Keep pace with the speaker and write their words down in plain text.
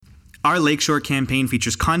Our Lakeshore campaign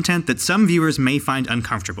features content that some viewers may find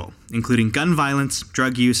uncomfortable, including gun violence,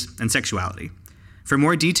 drug use, and sexuality. For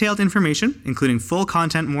more detailed information, including full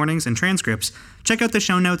content warnings and transcripts, check out the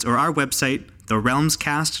show notes or our website,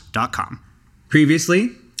 therealmscast.com.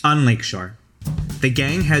 Previously on Lakeshore. The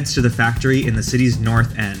gang heads to the factory in the city's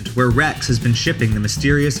north end, where Rex has been shipping the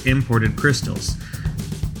mysterious imported crystals.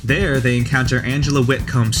 There, they encounter Angela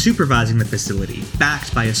Whitcomb supervising the facility,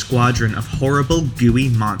 backed by a squadron of horrible, gooey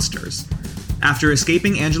monsters. After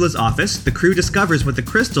escaping Angela's office, the crew discovers what the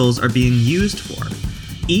crystals are being used for.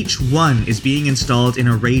 Each one is being installed in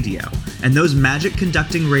a radio, and those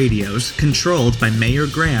magic-conducting radios, controlled by Mayor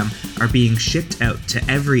Graham, are being shipped out to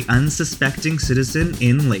every unsuspecting citizen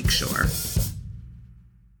in Lakeshore.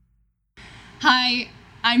 Hi,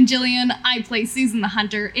 I'm Jillian. I play Susan the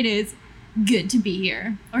Hunter. It is good to be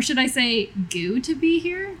here. Or should I say, goo to be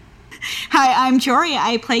here? Hi, I'm Jory.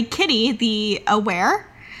 I play Kitty, the Aware,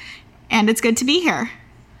 and it's good to be here.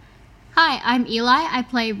 Hi, I'm Eli. I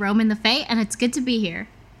play Roman the Fae, and it's good to be here.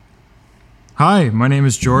 Hi, my name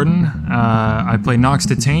is Jordan. I play Nox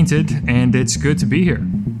the Tainted, and it's good to be here.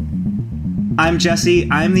 I'm Jesse,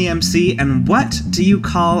 I'm the MC, and what do you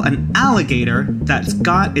call an alligator that's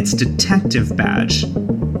got its detective badge?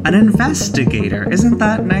 An investigator. Isn't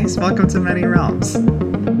that nice? Welcome to Many Realms.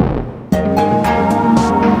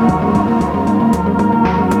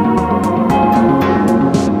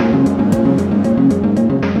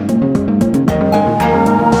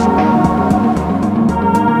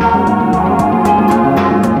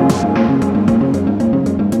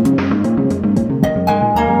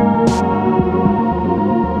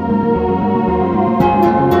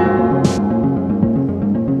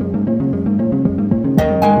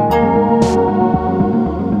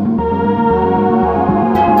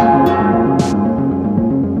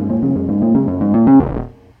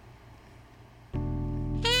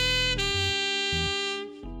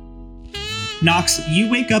 Nox, you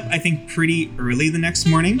wake up, I think, pretty early the next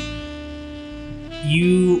morning.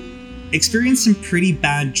 You experienced some pretty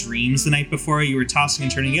bad dreams the night before. You were tossing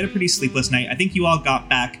and turning. You had a pretty sleepless night. I think you all got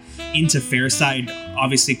back into Fairside,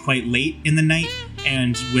 obviously quite late in the night,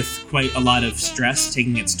 and with quite a lot of stress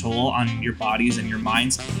taking its toll on your bodies and your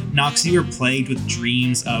minds. Nox, you were plagued with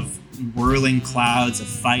dreams of whirling clouds of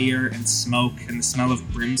fire and smoke and the smell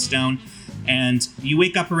of brimstone. And you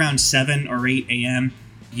wake up around 7 or 8 a.m.,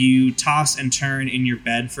 you toss and turn in your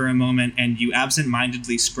bed for a moment, and you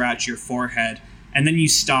absent-mindedly scratch your forehead, and then you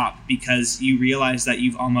stop because you realize that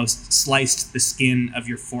you've almost sliced the skin of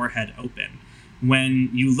your forehead open. When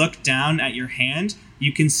you look down at your hand,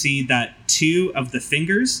 you can see that 2 of the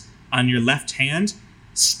fingers on your left hand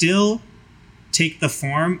still take the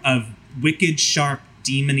form of wicked, sharp,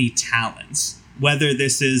 demony talons. Whether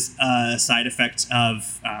this is a side effect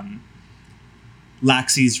of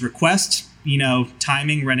Laxey's request,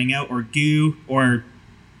 timing running out, or goo, or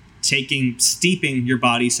steeping your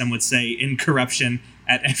body, some would say, in corruption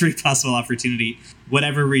at every possible opportunity.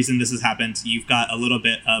 Whatever reason this has happened, you've got a little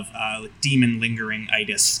bit of demon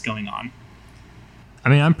lingering-itis going on. I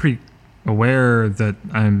mean, I'm pretty aware that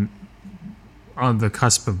I'm on the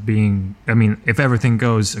cusp of being, if everything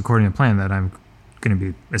goes according to plan, that I'm going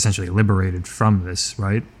to be essentially liberated from this,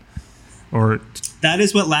 right? Or that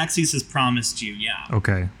is what Laxey's has promised you, yeah.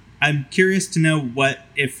 Okay. I'm curious to know what,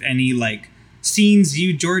 if any, scenes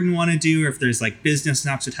you, Jordan, want to do, or if there's, business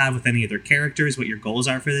Nox would have with any other characters, what your goals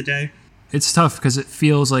are for the day. It's tough because it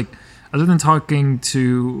feels like, other than talking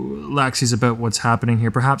to Laxey's about what's happening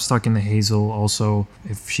here, perhaps talking to Hazel also,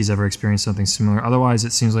 if she's ever experienced something similar. Otherwise,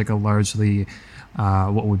 it seems like a largely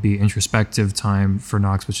what would be introspective time for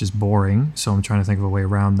Nox, which is boring. So I'm trying to think of a way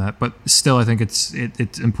around that. But still, I think it's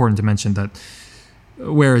important to mention that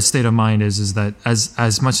where his state of mind is that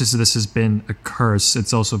as much as this has been a curse,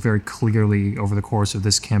 it's also very clearly over the course of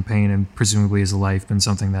this campaign and presumably his life been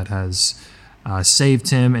something that has saved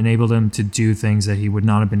him, enabled him to do things that he would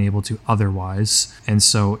not have been able to otherwise. And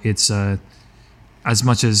so it's as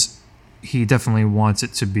much as he definitely wants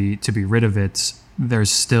it to be rid of it, there's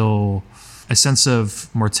still a sense of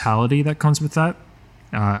mortality that comes with that.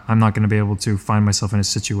 I'm not going to be able to find myself in a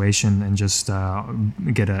situation and just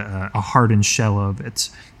get a hardened shell of it.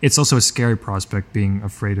 It's also a scary prospect being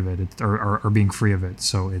afraid of it or being free of it.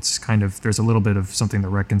 So it's kind of, there's a little bit of something to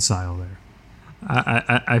reconcile there.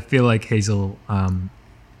 I feel like Hazel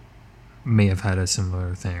may have had a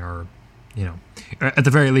similar thing, or, at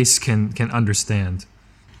the very least can understand.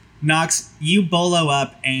 Nox, you bolo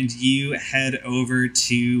up and you head over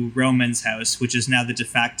to Roman's house, which is now the de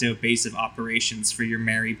facto base of operations for your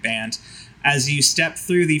merry band. As you step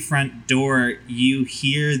through the front door, you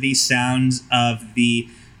hear the sounds of the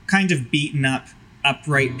kind of beaten up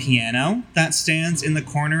upright piano that stands in the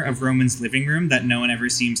corner of Roman's living room that no one ever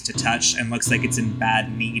seems to touch and looks like it's in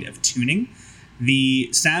bad need of tuning.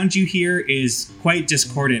 The sound you hear is quite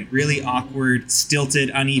discordant, really awkward, stilted,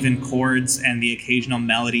 uneven chords, and the occasional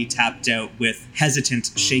melody tapped out with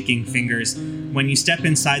hesitant, shaking fingers. When you step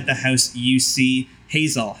inside the house, you see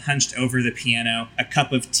Hazel hunched over the piano, a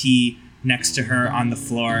cup of tea next to her on the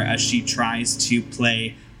floor as she tries to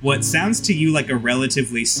play what sounds to you like a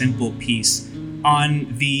relatively simple piece.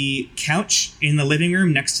 On the couch in the living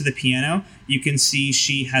room next to the piano, you can see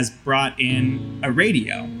she has brought in a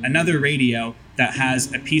radio, another radio that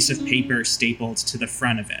has a piece of paper stapled to the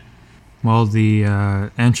front of it. Well, the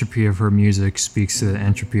entropy of her music speaks to the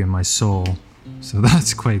entropy of my soul, so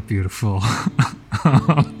that's quite beautiful.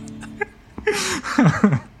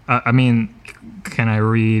 I mean, can I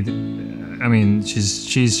read? I mean,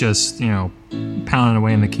 she's just, pounding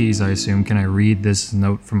away in the keys, I assume. Can I read this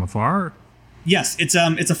note from afar? Yes, it's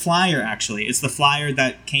a flyer, actually. It's the flyer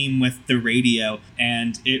that came with the radio,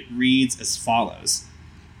 and it reads as follows.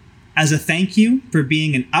 As a thank you for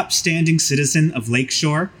being an upstanding citizen of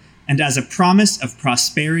Lakeshore, and as a promise of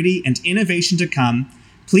prosperity and innovation to come,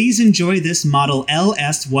 please enjoy this model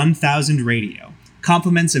LS1000 radio.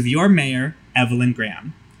 Compliments of your mayor, Evelyn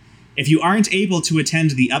Graham. If you aren't able to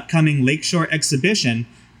attend the upcoming Lakeshore exhibition,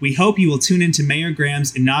 we hope you will tune into Mayor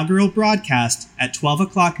Graham's inaugural broadcast at 12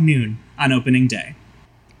 o'clock noon on opening day.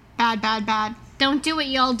 Bad, bad, bad. Don't do it,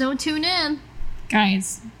 y'all. Don't tune in.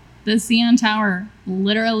 Guys, the CN Tower,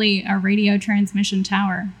 literally a radio transmission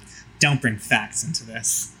tower. Don't bring facts into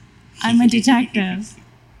this. I'm a detective.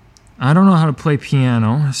 I don't know how to play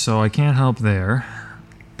piano, so I can't help there.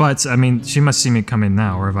 But, I mean, she must see me come in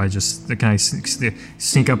now, or if I just, can I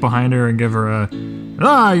sneak up behind her and give her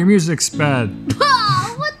your music's bad.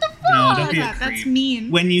 Oh, what the fuck? No, don't be a That's creep. mean.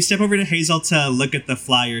 When you step over to Hazel to look at the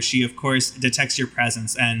flyer, she, of course, detects your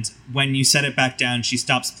presence, and when you set it back down, she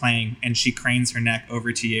stops playing, and she cranes her neck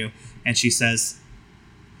over to you, and she says,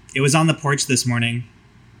 "It was on the porch this morning,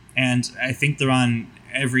 and I think they're on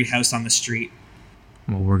every house on the street."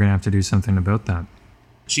 Well, we're gonna have to do something about that.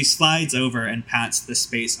 She slides over and pats the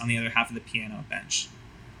space on the other half of the piano bench.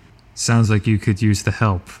 Sounds like you could use the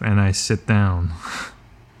help, and I sit down.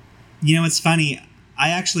 You know, it's funny. I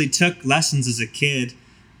actually took lessons as a kid,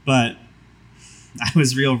 but I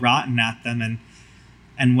was real rotten at them.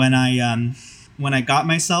 And when I got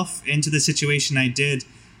myself into the situation I did,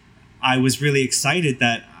 I was really excited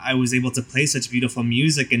that I was able to play such beautiful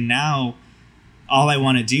music. And now, all I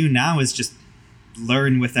want to do now is just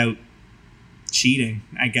learn without cheating,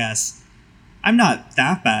 I guess. I'm not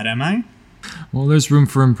that bad, am I? Well, there's room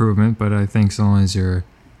for improvement, but I think so long as you're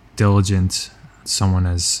diligent, someone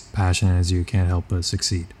as passionate as you can't help but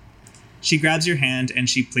succeed. She grabs your hand and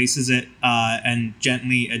she places it and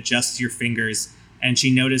gently adjusts your fingers. And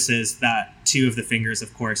she notices that two of the fingers,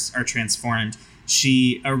 of course, are transformed.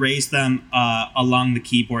 She arrays them along the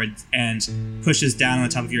keyboard and pushes down on the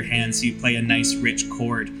top of your hand so you play a nice rich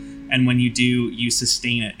chord. And when you do, you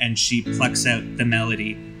sustain it. And she plucks out the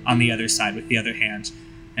melody on the other side with the other hand.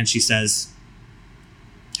 And she says,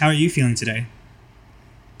 "How are you feeling today?"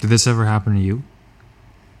 Did this ever happen to you?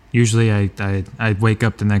 Usually I'd wake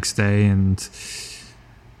up the next day and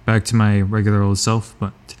back to my regular old self,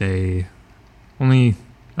 but today only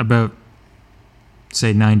about,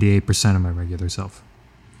 say, 98% of my regular self.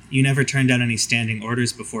 You never turned down any standing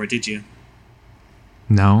orders before, did you?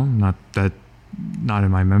 No, not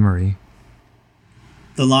in my memory.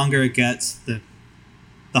 The longer it gets, the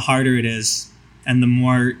harder it is, and the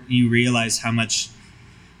more you realize how much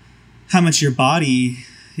your body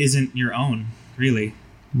isn't your own, really.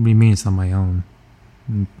 What do you mean it's not my own?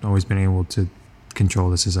 I've always been able to control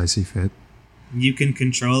this as I see fit. You can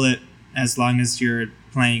control it as long as you're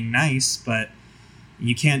playing nice, but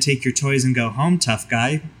you can't take your toys and go home, tough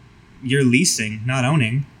guy. You're leasing, not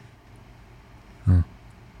owning.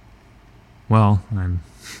 Well, I'm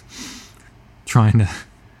trying to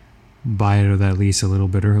buy out of that lease a little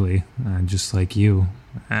bit early, just like you.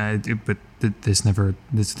 But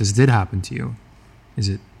this did happen to you.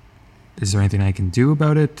 Is there anything I can do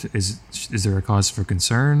about it? Is there a cause for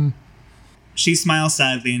concern? She smiles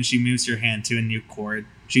sadly and she moves your hand to a new chord.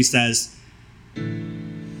 She says,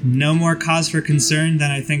 "No more cause for concern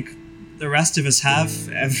than I think the rest of us have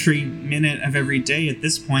every minute of every day at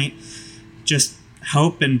this point. Just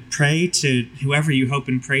hope and pray to whoever you hope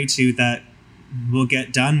and pray to that we'll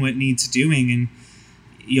get done what needs doing and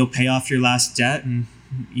you'll pay off your last debt and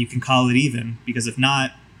you can call it even. Because if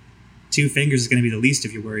not, 2 fingers is going to be the least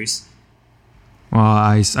of your worries." Well,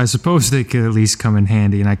 I suppose they could at least come in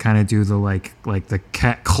handy, and I kind of do the like the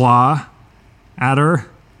cat claw at her,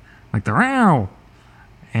 like the row.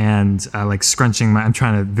 and like scrunching I'm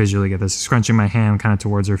trying to visually get this, scrunching my hand kind of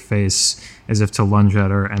towards her face as if to lunge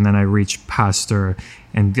at her, and then I reach past her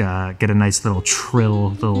and get a nice little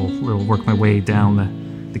trill, little work my way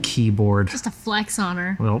down the keyboard. Just a flex on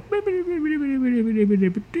her. Little.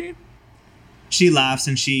 She laughs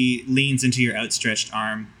and she leans into your outstretched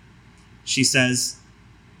arm. She says,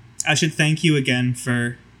 I should thank you again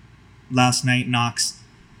for last night, Nox.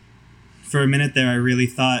 For a minute there, I really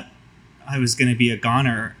thought I was going to be a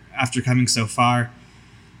goner after coming so far.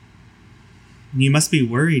 You must be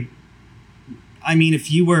worried. I mean, if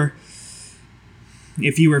you were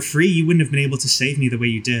free, you wouldn't have been able to save me the way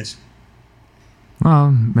you did.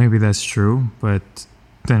 Well, maybe that's true, but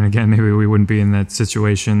then again, maybe we wouldn't be in that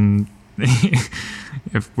situation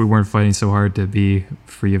if we weren't fighting so hard to be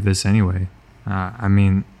free of this anyway. I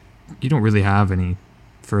mean, you don't really have any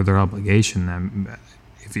further obligation.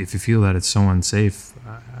 If you feel that it's so unsafe,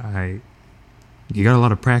 you got a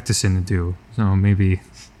lot of practicing to do, so maybe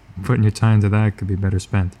putting your time to that could be better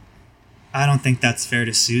spent. I don't think that's fair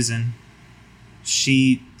to Susan.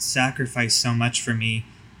 She sacrificed so much for me.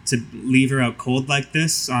 To leave her out cold like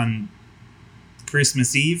this on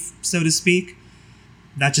Christmas Eve, so to speak,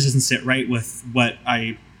 that just doesn't sit right with what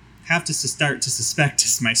I have to start to suspect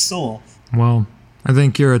is my soul. Well, I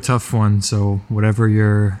think you're a tough one, so whatever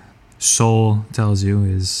your soul tells you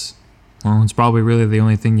is, well, it's probably really the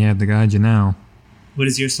only thing you have to guide you now. What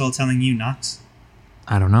is your soul telling you, Nox?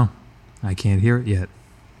 I don't know. I can't hear it yet.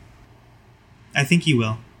 I think you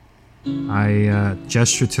will. I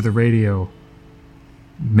gesture to the radio.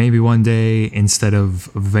 Maybe one day, instead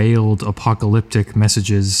of veiled apocalyptic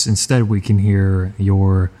messages, instead we can hear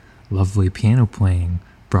your lovely piano playing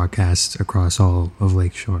broadcast across all of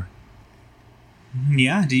Lakeshore.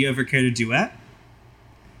 Yeah, do you ever care to duet?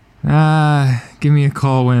 Give me a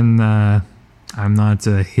call when I'm not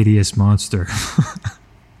a hideous monster.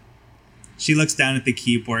 She looks down at the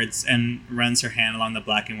keyboards and runs her hand along the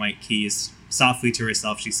black and white keys. Softly to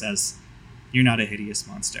herself, she says, "You're not a hideous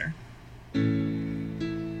monster."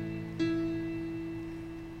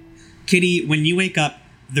 Kitty, when you wake up,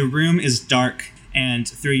 the room is dark, and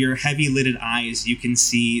through your heavy-lidded eyes, you can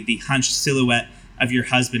see the hunched silhouette of your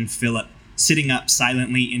husband, Philip, sitting up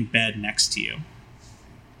silently in bed next to you.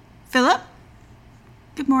 Philip?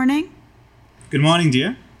 Good morning. Good morning,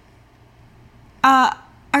 dear.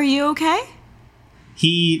 Are you okay?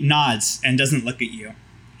 He nods and doesn't look at you.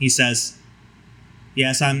 He says,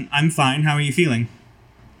 "Yes, I'm fine. How are you feeling?"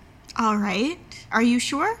 All right. Are you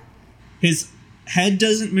sure? His head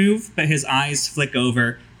doesn't move, but his eyes flick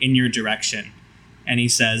over in your direction. And he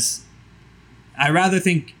says, "I rather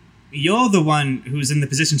think you're the one who's in the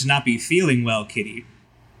position to not be feeling well, Kitty."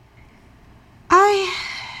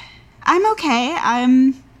 I'm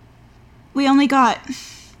okay. We only got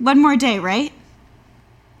one more day, right?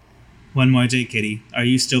 One more day, Kitty. Are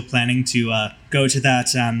you still planning to go to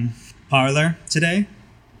that parlor today?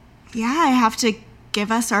 Yeah, I have to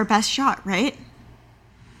give us our best shot, right?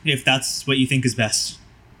 If that's what you think is best.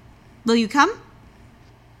 Will you come?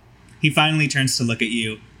 He finally turns to look at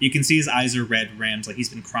you. You can see his eyes are red rimmed, like he's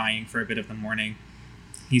been crying for a bit of the morning.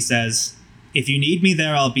 He says, "If you need me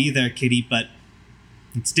there, I'll be there, Kitty, but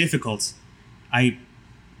it's difficult. I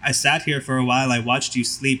sat here for a while, I watched you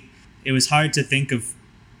sleep. It was hard to think of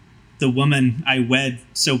the woman I wed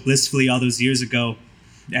so blissfully all those years ago,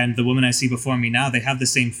 and the woman I see before me now. They have the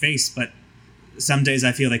same face, but some days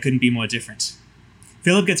I feel they couldn't be more different."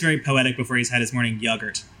 Philip gets very poetic before he's had his morning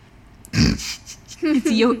yogurt.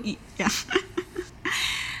 Yeah.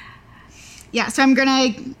 Yeah, so I'm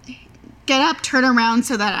gonna get up, turn around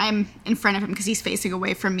so that I'm in front of him because he's facing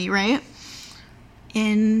away from me, right?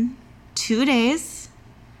 In 2 days,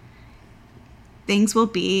 things will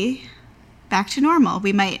be back to normal.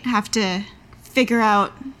 We might have to figure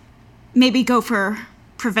out, maybe go for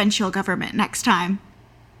provincial government next time.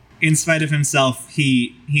 In spite of himself,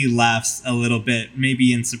 he laughs a little bit,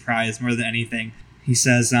 maybe in surprise more than anything. He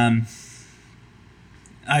says,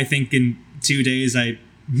 "I think in 2 days I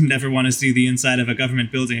never want to see the inside of a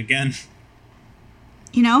government building again."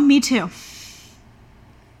 You know, me too.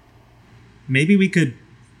 Maybe we could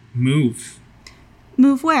move.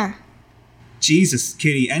 Move where? Jesus,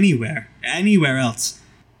 Kitty, anywhere else.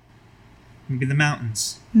 Maybe the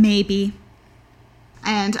mountains. Maybe.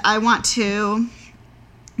 And I want to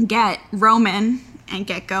get Roman and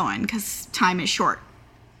get going because time is short.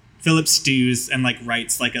 Philip stews and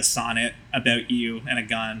writes a sonnet about you and a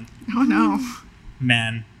gun. Oh no.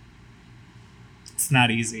 Man, it's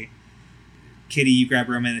not easy. Kitty, you grab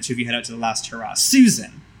Roman and the two of you head out to the last hurrah.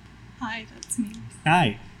 Susan! Hi, that's me.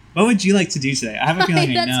 Hi. What would you like to do today? I have a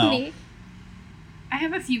feeling I That's know. me. I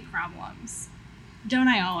have a few problems. Don't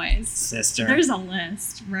I always? Sister. There's a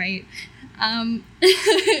list, right? One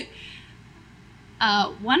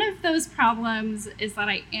of those problems is that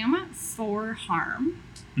I am at 4 harm.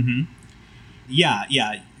 Mm-hmm.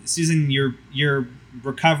 Yeah. Susan, you're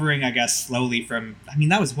recovering, I guess, slowly from... I mean,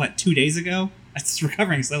 that was, 2 days ago? It's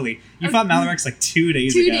recovering slowly. You fought Malarix like 2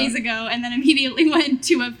 days ago. 2 days ago, and then immediately went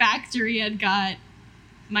to a factory and got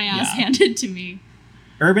my ass handed to me.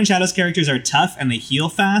 Urban Shadows characters are tough and they heal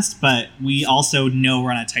fast, but we also know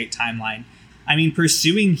we're on a tight timeline. I mean,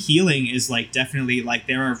 pursuing healing is like definitely like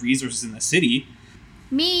there are resources in the city.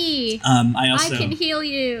 Me. I can heal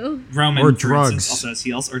you. Roman, or for drugs. instance, also has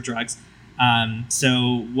heals or drugs.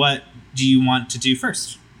 So what do you want to do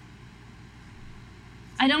first?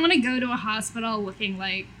 I don't want to go to a hospital looking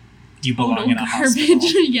like You belong total in a garbage.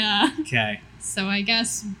 hospital. Yeah. Okay. So I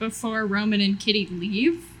guess before Roman and Kitty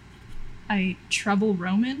leave, I trouble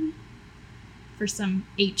Roman for some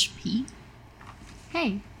HP.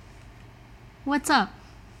 Hey. What's up?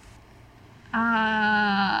 I've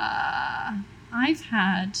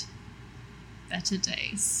had better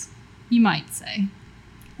days, you might say.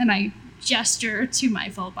 And I gesture to my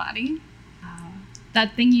full body.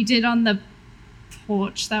 That thing you did on the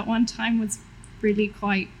porch that one time was really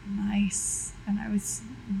quite nice. And I was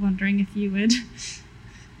wondering if you would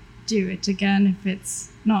do it again, if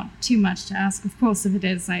it's not too much to ask. Of course, if it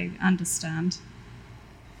is, I understand.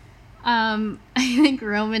 I think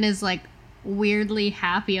Roman is like weirdly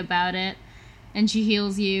happy about it, and she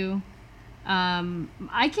heals you.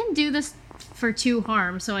 I can do this for 2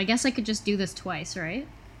 harm, so I guess I could just do this twice, right?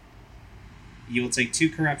 You will take 2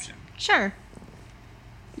 corruption. Sure.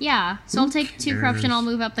 Yeah, so I'll take 2 corruption, cares? I'll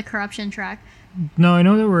move up the corruption track. No, I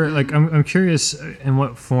know that we're like. I'm curious in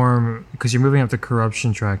what form, because you're moving up the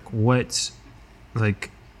corruption track. What, like,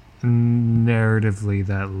 narratively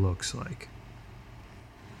that looks like.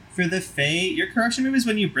 For the Fae, your corruption move is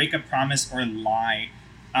when you break a promise or lie.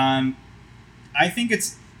 I think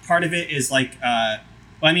it's part of it is like. Well,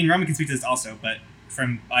 I mean, Roman can speak to this also, but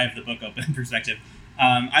from I have the book open perspective,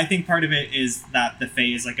 I think part of it is that the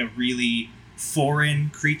Fae is like a really foreign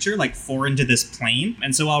creature, like foreign to this plane.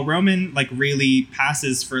 And so while Roman like really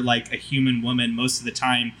passes for like a human woman most of the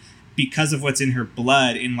time, because of what's in her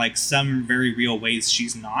blood, in like some very real ways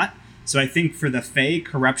she's not. So I think for the Fae,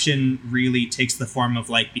 corruption really takes the form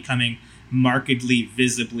of like becoming markedly,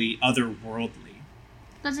 visibly otherworldly.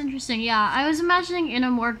 That's interesting, yeah. I was imagining in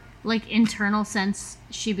a more, like, internal sense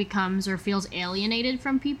she becomes or feels alienated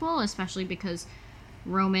from people, especially because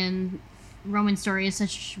Roman's story is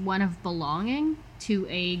such one of belonging to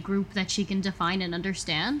a group that she can define and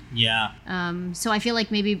understand. Yeah. So I feel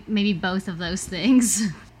like maybe both of those things.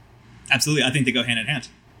 Absolutely. I think they go hand in hand.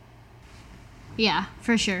 Yeah,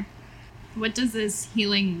 for sure. What does this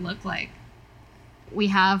healing look like? We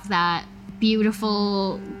have that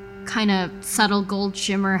beautiful kind of subtle gold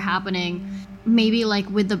shimmer happening. Maybe like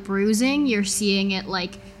with the bruising, you're seeing it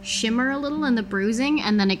like shimmer a little in the bruising,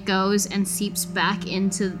 and then it goes and seeps back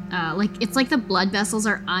into like it's like the blood vessels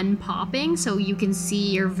are unpopping, so you can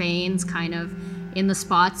see your veins kind of in the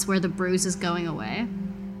spots where the bruise is going away.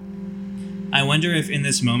 I wonder if in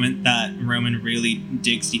this moment that Roman really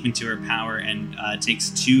digs deep into her power and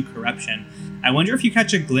takes 2 corruption, I wonder if you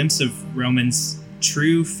catch a glimpse of Roman's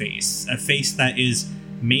true face, a face that is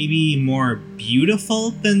maybe more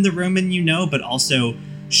beautiful than the Roman you know, but also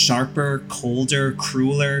sharper, colder,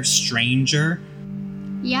 crueler, stranger.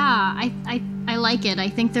 Yeah, I like it. I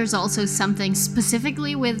think there's also something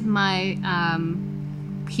specifically with my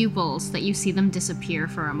pupils that you see them disappear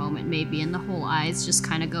for a moment maybe, and the whole eyes just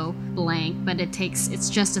kind of go blank, but it's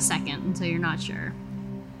just a second until you're not sure.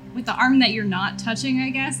 With the arm that you're not touching,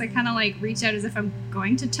 I guess, I kind of like reach out as if I'm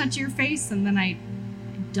going to touch your face, and then I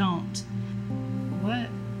don't. What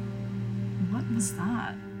was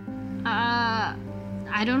that? I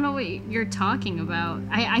don't know what you're talking about.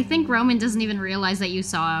 I think Roman doesn't even realize that you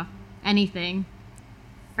saw anything.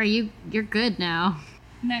 You're good now.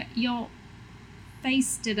 No, your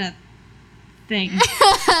face did a thing.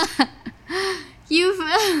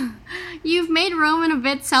 You've made Roman a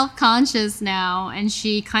bit self-conscious now, and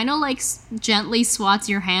she kind of like gently swats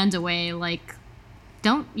your hand away, like,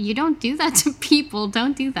 you don't do that to people.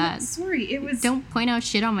 Don't do that. Sorry, it was. Don't point out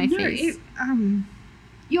shit on my face.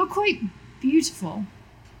 You're quite beautiful.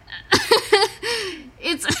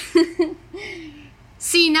 It's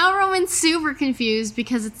see, now Roman's super confused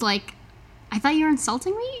because it's like, I thought you were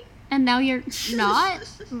insulting me, and now you're not.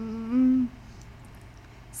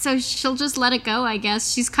 So she'll just let it go, I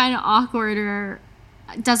guess. She's kind of awkward, or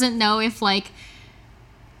doesn't know if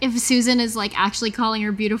Susan is like actually calling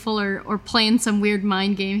her beautiful or playing some weird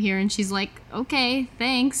mind game here, and she's like, okay,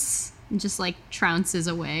 thanks. and just like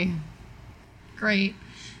trounces away. Great.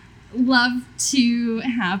 Love to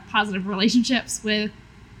have positive relationships with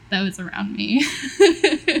those around me.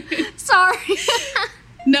 Sorry.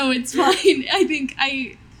 No, it's fine. I think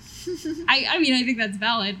I think that's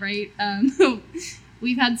valid, right?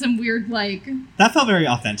 We've had some weird, like, That felt very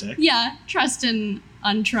authentic. yeah, trust and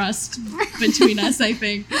untrust between us, I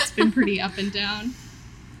think. It's been pretty up and down.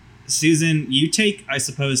 Susan, you take, I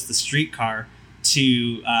suppose, the streetcar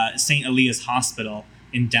to St. Elias Hospital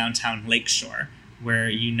in downtown Lakeshore, where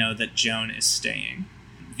you know that Joan is staying.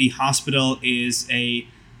 The hospital is a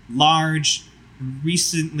large,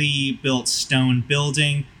 recently built stone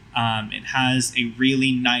building. It has a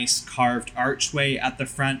really nice carved archway at the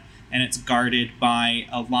front, and it's guarded by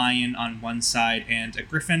a lion on one side and a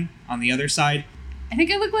griffin on the other side. I think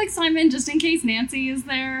I look like Simon just in case Nancy is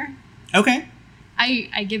there. Okay.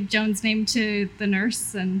 I give Joan's name to the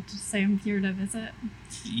nurse and say I'm here to visit.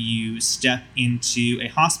 You step into a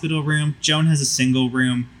hospital room. Joan has a single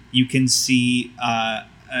room. You can see a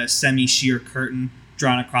semi-sheer curtain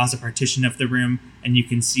drawn across a partition of the room, and you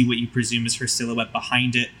can see what you presume is her silhouette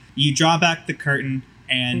behind it. You draw back the curtain,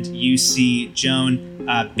 and you see Joan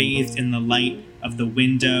bathed in the light of the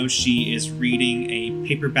window. She is reading a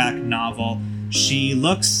paperback novel. She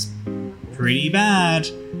looks pretty bad.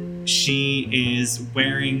 She is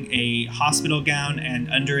wearing a hospital gown,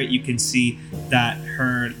 and under it you can see that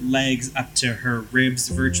her legs up to her ribs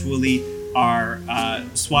virtually are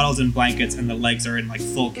swaddled in blankets, and the legs are in like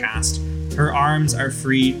full cast. Her arms are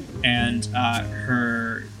free, and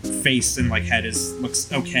her face and like head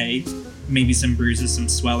looks okay. Maybe some bruises, some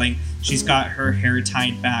swelling. She's got her hair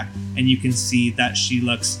tied back, and you can see that she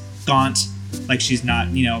looks gaunt, like she's not,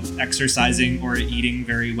 exercising or eating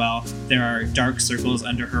very well. There are dark circles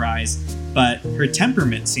under her eyes, but her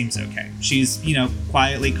temperament seems okay. She's,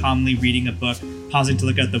 quietly, calmly reading a book, pausing to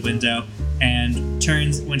look out the window, and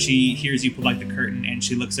turns when she hears you pull back the curtain, and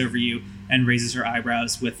she looks over you and raises her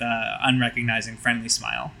eyebrows with an unrecognizing, friendly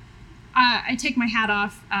smile. I take my hat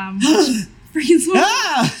off. Freeze.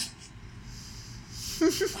 Ah!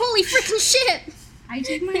 Holy freaking shit! I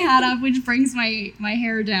take my hat off, which brings my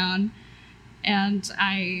hair down, and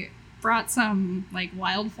I brought some like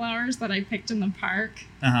wildflowers that I picked in the park.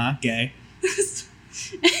 Gay.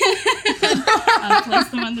 I'll place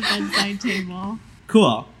them on the bedside table.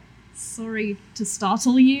 Cool. Sorry to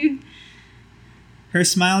startle you. Her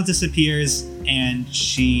smile disappears, and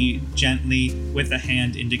she gently, with a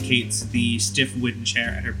hand, indicates the stiff wooden chair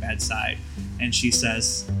at her bedside, and she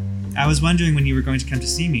says, "I was wondering when you were going to come to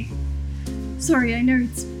see me." Sorry, I know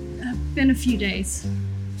it's been a few days.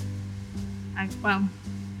 I'm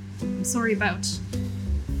sorry about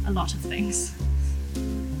a lot of things.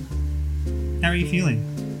 How are you feeling?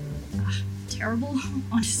 Terrible,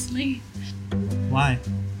 honestly. Why?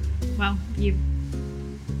 Well, you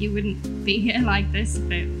wouldn't be here like this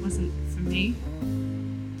if it wasn't for me.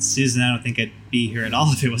 Susan, I don't think I'd be here at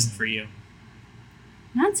all if it wasn't for you.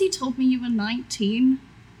 Nancy told me you were 19.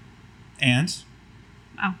 And?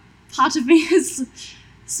 Well, part of me is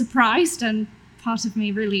surprised, and part of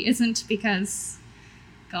me really isn't, because,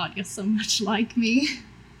 God, you're so much like me.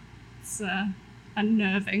 It's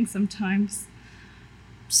unnerving sometimes.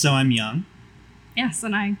 So I'm young? Yes,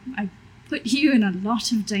 and I put you in a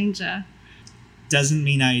lot of danger. Doesn't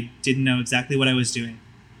mean I didn't know exactly what I was doing.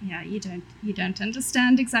 Yeah, you don't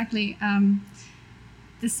understand exactly.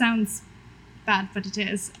 This sounds bad, but it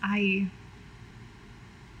is. I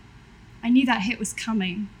knew that hit was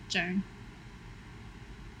coming, Joan.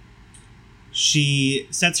 She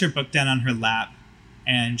sets her book down on her lap,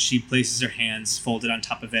 and she places her hands folded on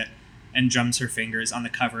top of it and drums her fingers on the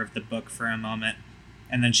cover of the book for a moment,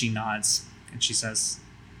 and then she nods, and she says,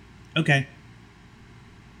 "Okay."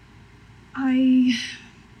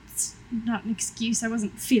 It's not an excuse. I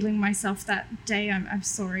wasn't feeling myself that day. I'm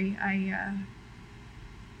sorry.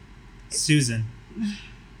 Susan,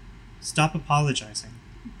 stop apologizing.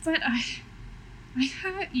 But I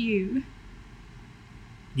hurt you.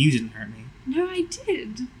 You didn't hurt me. No, I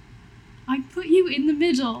did. I put you in the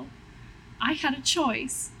middle. I had a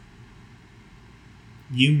choice.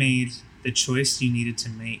 You made the choice you needed to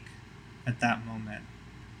make at that moment.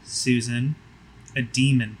 Susan, a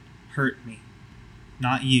demon hurt me,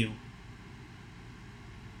 not you.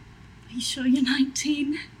 Are you sure you're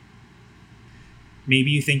 19?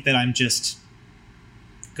 Maybe you think that I'm just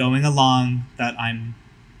going along, that I'm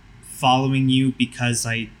following you because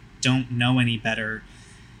I don't know any better,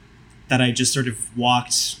 that I just sort of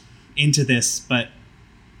walked into this, but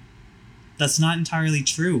that's not entirely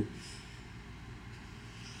true.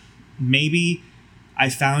 Maybe I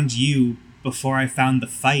found you before I found the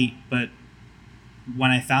fight, but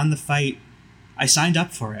when I found the fight, I signed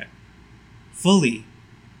up for it. Fully.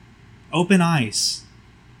 Open eyes.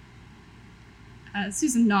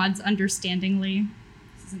 Susan nods understandingly.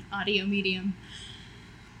 This is an audio medium.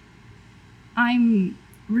 I'm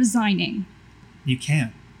resigning. You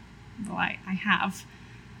can't. Well, I have.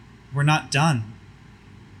 We're not done.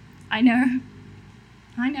 I know.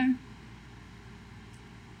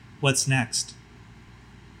 What's next?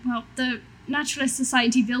 Well, the Naturalist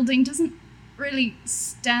Society building doesn't really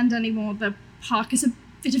stand anymore. The park is a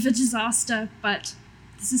bit of a disaster, but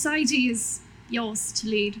the society is yours to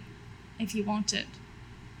lead if you want it.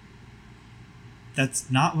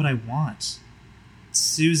 That's not what I want.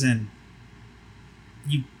 Susan,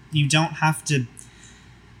 you don't have to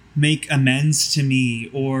make amends to me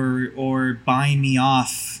or buy me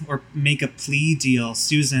off or make a plea deal.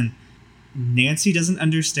 Susan, Nancy doesn't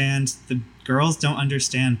understand. The girls don't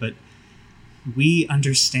understand, but we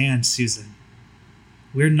understand, Susan.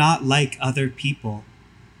 We're not like other people.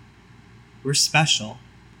 We're special.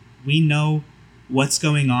 We know what's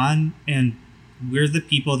going on, and we're the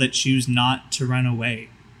people that choose not to run away.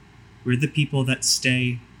 We're the people that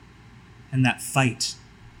stay and that fight.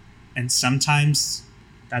 And sometimes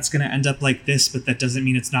that's going to end up like this, but that doesn't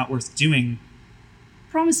mean it's not worth doing.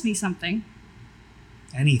 Promise me something.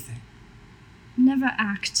 Anything. Never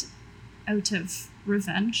act out of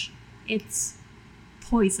revenge. It's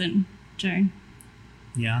poison, Joan.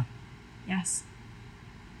 Yeah? Yes.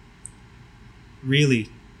 Really,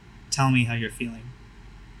 tell me how you're feeling.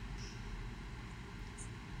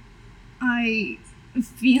 I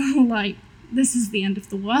feel like this is the end of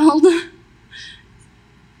the world.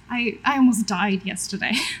 I almost died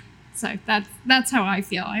yesterday. So that's how I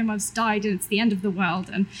feel. I almost died and it's the end of the world,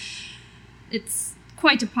 and it's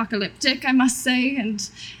quite apocalyptic, I must say, and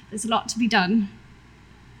there's a lot to be done.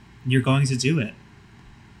 You're going to do it.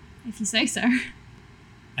 If you say so.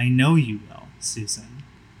 I know you will, Susan.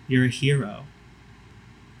 You're a hero.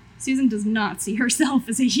 Susan does not see herself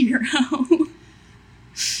as a hero.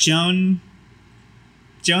 Joan's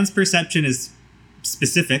perception is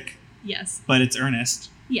specific, Yes. but it's earnest.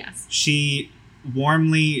 Yes. She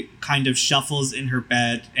warmly kind of shuffles in her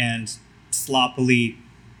bed and sloppily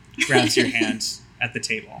grabs your hand at the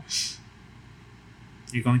table.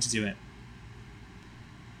 You're going to do it.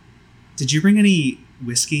 Did you bring any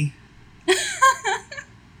whiskey?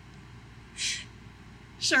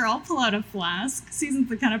 Sure, I'll pull out a flask. Susan's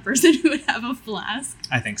the kind of person who would have a flask.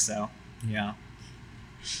 I think so. Yeah.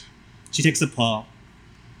 She takes a pull.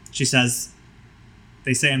 She says,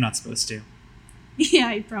 "They say I'm not supposed to. Yeah,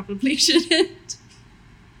 I probably shouldn't.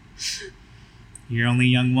 You're only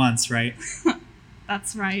young once, right?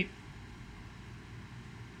 That's right.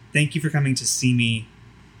 Thank you for coming to see me.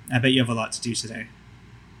 I bet you have a lot to do today."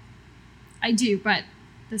 I do, but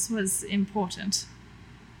this was important.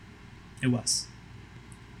 It was.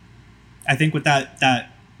 I think with that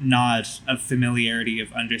nod of familiarity,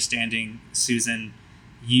 of understanding, Susan,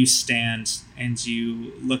 you stand and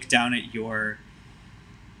you look down at your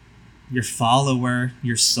follower,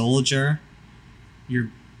 your soldier,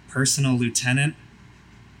 your personal lieutenant,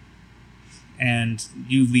 and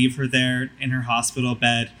you leave her there in her hospital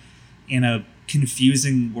bed in a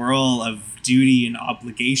confusing whirl of duty and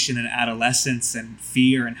obligation and adolescence and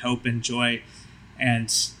fear and hope and joy.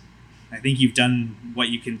 And I think you've done what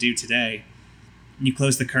you can do today. You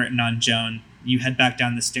close the curtain on Joan. You head back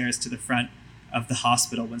down the stairs to the front of the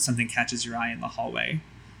hospital when something catches your eye in the hallway.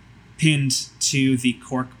 Pinned to the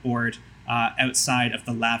cork board outside of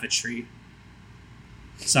the lavatory.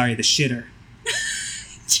 Sorry, the shitter.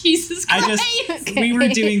 Jesus Christ. We were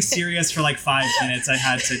doing serious for like 5 minutes. I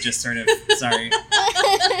had to just sort of, sorry.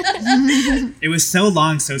 It was so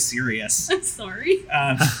long, so serious. I'm sorry.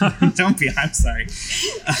 Don't be, I'm sorry.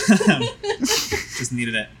 Just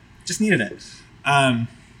needed it.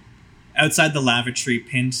 Outside the lavatory,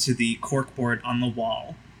 pinned to the corkboard on the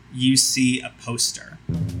wall, you see a poster.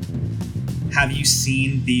 Have you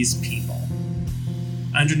seen these people?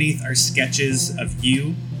 Underneath are sketches of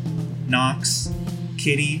you, Knox,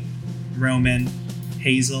 Kitty, Roman,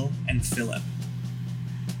 Hazel, and Philip.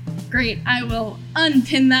 Great. I will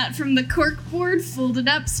unpin that from the corkboard, fold it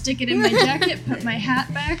up, stick it in my jacket, put my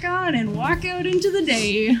hat back on, and walk out into the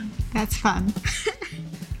day. That's fun.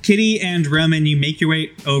 Kitty and Roman, you make your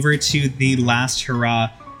way over to the last hurrah.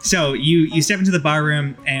 So you step into the bar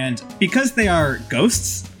room, and because they are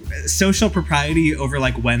ghosts, social propriety over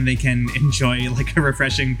like when they can enjoy like a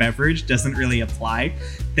refreshing beverage doesn't really apply.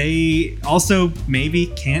 They also maybe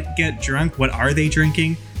can't get drunk. What are they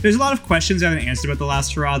drinking? There's a lot of questions I haven't answered about the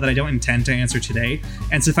last hurrah that I don't intend to answer today.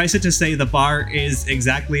 And suffice it to say, the bar is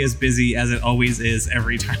exactly as busy as it always is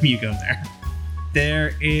every time you go there.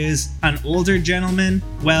 there is an older gentleman.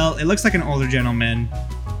 Well, it looks like an older gentleman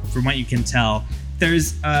from what you can tell.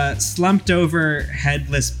 There's a slumped over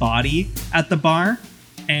headless body at the bar,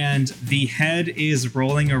 and the head is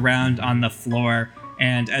rolling around on the floor.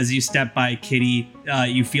 And as you step by Kitty,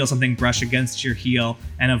 you feel something brush against your heel,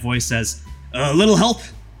 and a voice says, "A little help?"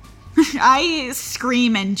 I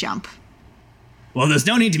scream and jump. Well, there's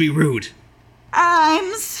no need to be rude.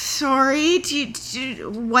 I'm sorry.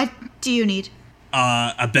 What do you need?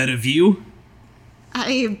 A better view?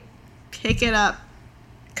 I pick it up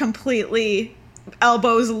completely,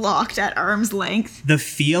 elbows locked at arm's length. The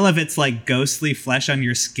feel of its like ghostly flesh on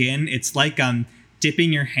your skin, it's like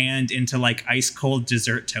dipping your hand into like ice cold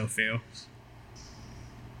dessert tofu.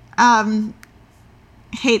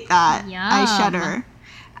 Hate that. Yum. I shudder.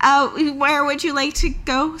 Where would you like to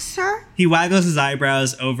go, sir? He waggles his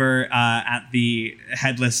eyebrows over at the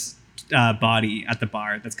headless body at the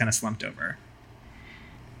bar that's kind of slumped over.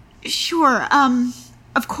 Sure,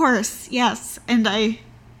 of course, yes. And I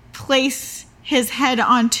place his head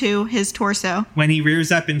onto his torso. When he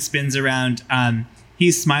rears up and spins around,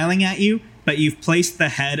 he's smiling at you, but you've placed the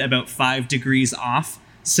head about 5 degrees off.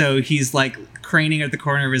 So he's like craning at the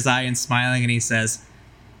corner of his eye and smiling, and he says,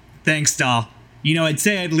 "Thanks, doll. You know, I'd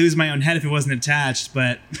say I'd lose my own head if it wasn't attached,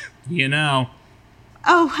 but, you know."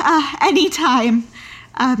 Oh, anytime.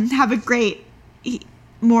 Have a great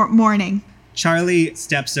morning. Charlie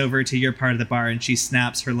steps over to your part of the bar, and she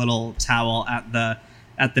snaps her little towel at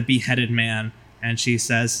the beheaded man, and she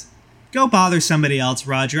says, "Go bother somebody else,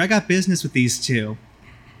 Roger. I got business with these two."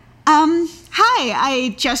 Hi.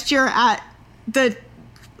 I gesture at the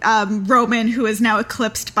Roman, who is now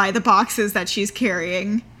eclipsed by the boxes that she's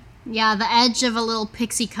carrying. Yeah, the edge of a little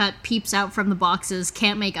pixie cut peeps out from the boxes,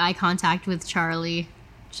 can't make eye contact with Charlie.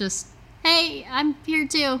 Just, "Hey, I'm here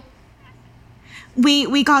too."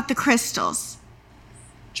 We got the crystals.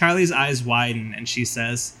 Charlie's eyes widen, and she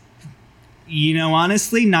says, "You know,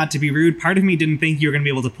 honestly, not to be rude, part of me didn't think you were going to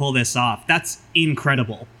be able to pull this off. That's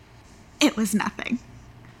incredible." It was nothing.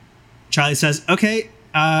 Charlie says, "Okay,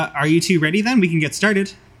 are you two ready then? We can get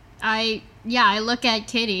started." I look at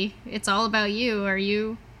Kitty. It's all about you. Are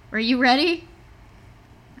you ready?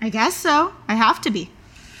 I guess so. I have to be.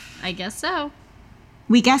 I guess so.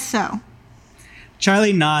 We guess so.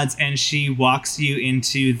 Charlie nods, and she walks you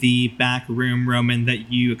into the back room, Roman,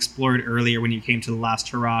 that you explored earlier when you came to the last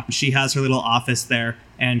hurrah. She has her little office there,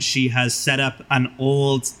 and she has set up an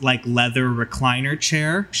old, like, leather recliner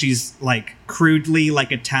chair. She's, like, crudely,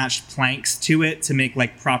 like, attached planks to it to make,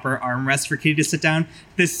 like, proper armrests for Kitty to sit down.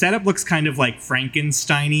 This setup looks kind of, like,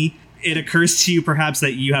 Frankenstein-y. It occurs to you, perhaps,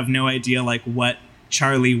 that you have no idea, like, what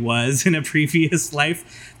Charlie was in a previous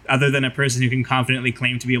life, other than a person who can confidently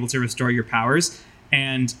claim to be able to restore your powers.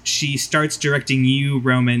 And she starts directing you,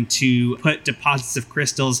 Roman, to put deposits of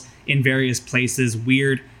crystals in various places,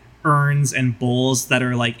 weird urns and bowls that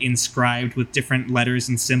are like inscribed with different letters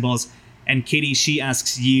and symbols. And Kitty, she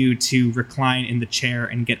asks you to recline in the chair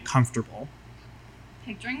and get comfortable.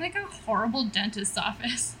 Picturing like a horrible dentist's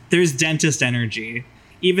office. There's dentist energy.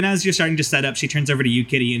 Even as you're starting to set up, she turns over to you,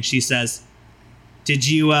 Kitty, and she says, "Did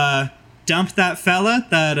you, dump that fella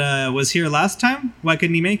that was here last time? Why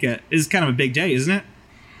couldn't he make it? It's kind of a big day, isn't it?"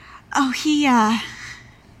 Oh, he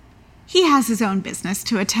has his own business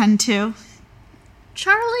to attend to.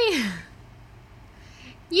 Charlie,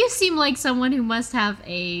 you seem like someone who must have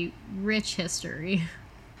a rich history.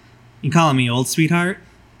 You calling me old, sweetheart?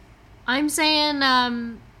 I'm saying,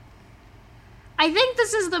 I think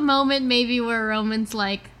this is the moment maybe where Roman's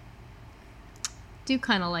like, do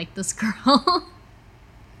kind of like this girl.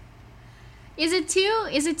 Is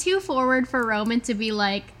it too forward for Roman to be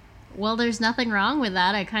like, well, there's nothing wrong with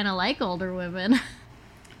that. I kind of like older women.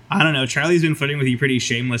 I don't know. Charlie's been flirting with you pretty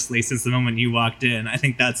shamelessly since the moment you walked in. I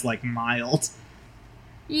think that's like mild.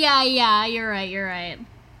 Yeah, you're right.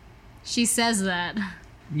 She says that.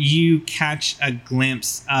 You catch a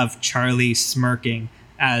glimpse of Charlie smirking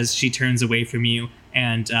as she turns away from you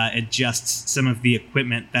and adjusts some of the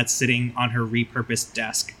equipment that's sitting on her repurposed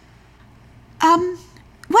desk.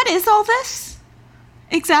 What is all this?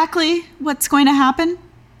 Exactly what's going to happen?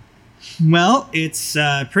 Well, it's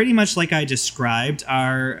pretty much like I described.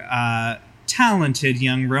 Our talented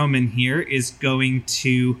young Roman here is going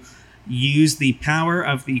to use the power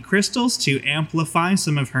of the crystals to amplify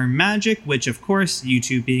some of her magic, which, of course, you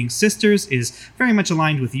two being sisters, is very much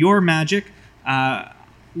aligned with your magic.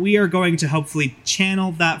 We are going to hopefully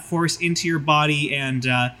channel that force into your body and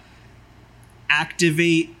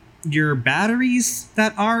activate your batteries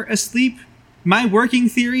that are asleep. My working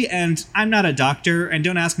theory, and I'm not a doctor, and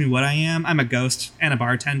don't ask me what I am, I'm a ghost and a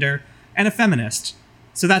bartender and a feminist.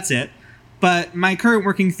 So that's it. But my current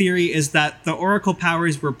working theory is that the Oracle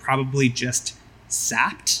powers were probably just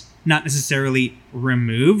sapped, not necessarily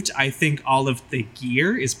removed. I think all of the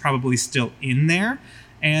gear is probably still in there.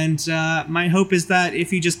 And my hope is that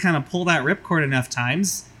if you just kind of pull that ripcord enough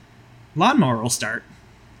times, lawnmower will start.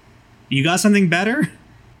 You got something better?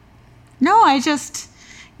 No,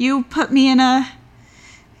 you put me in a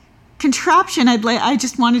contraption. I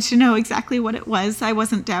just wanted to know exactly what it was. I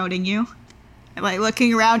wasn't doubting you. Like,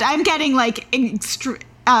 looking around, I'm getting like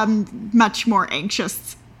much more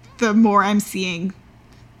anxious the more I'm seeing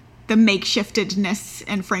the makeshiftedness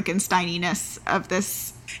and Frankensteininess of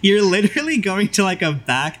this. You're literally going to like a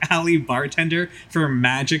back alley bartender for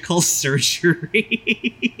magical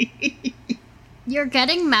surgery. You're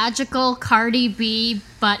getting magical Cardi B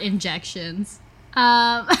butt injections.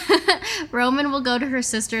 Roman will go to her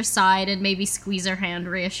sister's side and maybe squeeze her hand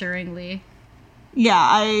reassuringly. Yeah,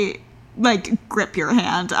 I grip your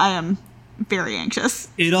hand. I am very anxious.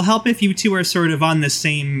 It'll help if you two are sort of on the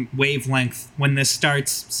same wavelength when this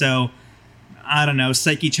starts. So, I don't know,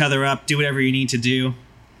 psych each other up, do whatever you need to do.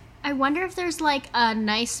 I wonder if there's like a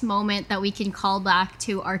nice moment that we can call back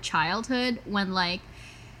to our childhood when, like,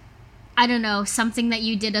 I don't know, something that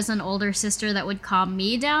you did as an older sister that would calm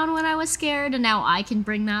me down when I was scared, and now I can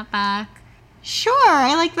bring that back. Sure,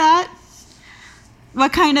 I like that.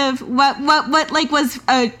 What kind of what was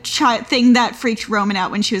a thing that freaked Roman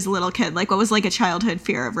out when she was a little kid? Like, what was like a childhood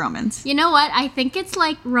fear of Roman's? You know what? I think it's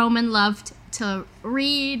like Roman loved to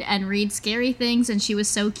read and read scary things, and she was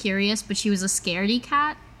so curious, but she was a scaredy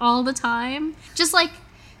cat all the time. Just like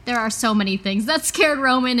there are so many things that scared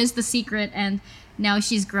Roman is the secret, and now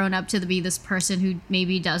she's grown up to be this person who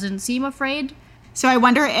maybe doesn't seem afraid. So I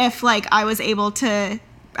wonder if like I was able to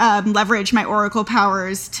leverage my oracle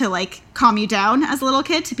powers to like calm you down as a little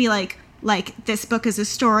kid, to be like this book is a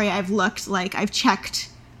story. I've looked, like I've checked,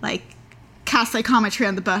 like cast psychometry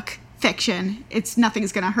on the book. Fiction.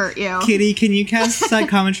 Nothing's gonna hurt you. Kitty, can you cast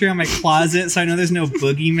psychometry on my closet so I know there's no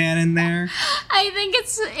boogeyman in there? I think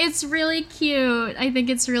it's really cute.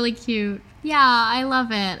 Yeah, I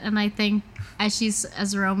love it. And I think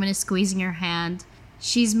as Roman is squeezing her hand,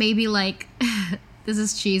 she's maybe like, this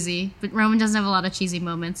is cheesy, but Roman doesn't have a lot of cheesy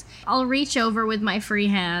moments. I'll reach over with my free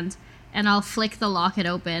hand and I'll flick the locket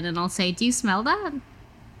open and I'll say, "Do you smell that?"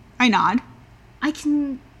 I nod. I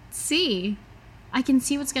can see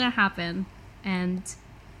what's gonna happen, and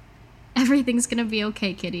everything's gonna be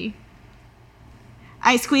okay, Kitty.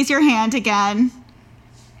 I squeeze your hand again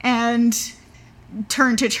and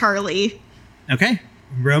turn to Charlie. Okay.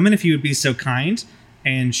 Roman, if you would be so kind.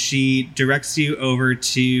 And she directs you over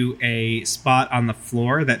to a spot on the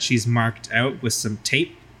floor that she's marked out with some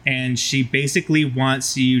tape. And she basically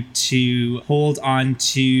wants you to hold on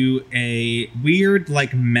to a weird,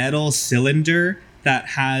 like, metal cylinder that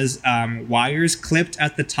has wires clipped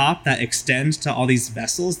at the top that extend to all these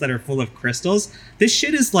vessels that are full of crystals. This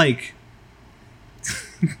shit is like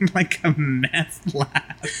like a meth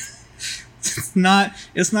lab. It's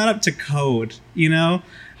not up to code, you know?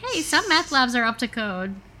 Hey, some meth labs are up to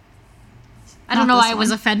code. I don't know why I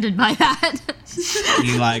was offended by that.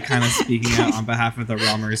 Eli kind of speaking out on behalf of the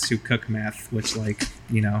realmers who cook meth, which, like,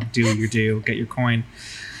 you know, do your due, get your coin.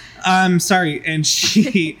 Sorry, and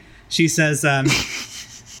she says,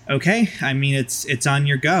 okay, I mean, it's on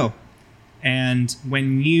your go. And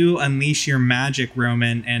when you unleash your magic,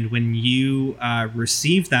 Roman, and when you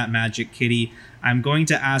receive that magic, Kitty, I'm going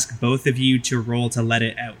to ask both of you to roll to let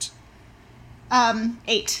it out.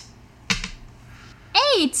 8.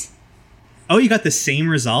 8! Oh, you got the same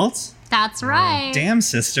results? That's right. Damn,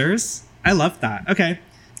 sisters. I love that. Okay,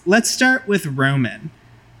 let's start with Roman.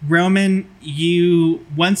 Roman, you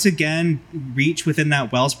once again reach within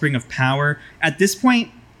that wellspring of power. At this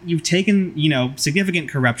point, you've taken, significant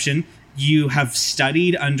corruption. You have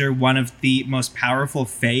studied under one of the most powerful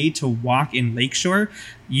fae to walk in Lakeshore.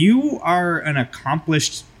 You are an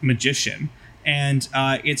accomplished magician, and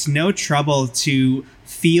it's no trouble to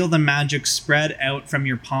feel the magic spread out from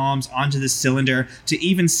your palms onto the cylinder, to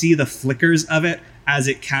even see the flickers of it as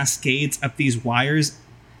it cascades up these wires.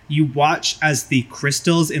 You watch as the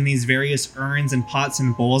crystals in these various urns and pots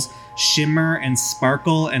and bowls shimmer and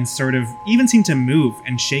sparkle and sort of even seem to move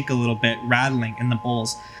and shake a little bit, rattling in the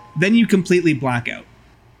bowls. Then you completely black out.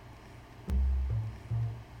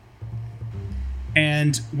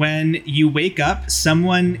 And when you wake up,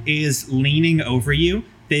 someone is leaning over you.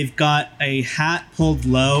 They've got a hat pulled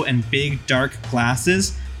low and big dark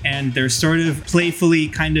glasses, and they're sort of playfully,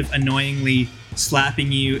 kind of annoyingly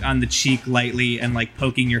slapping you on the cheek lightly and like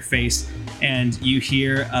poking your face. And you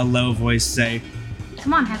hear a low voice say,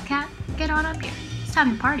 "Come on, Hepcat, get on up here. It's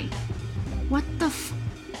time to party." What the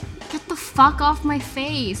Get the fuck off my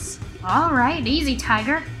face. Alright, easy,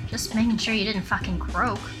 Tiger. Just making sure you didn't fucking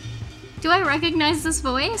croak. Do I recognize this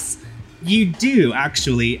voice? You do,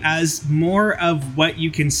 actually, as more of what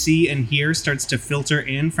you can see and hear starts to filter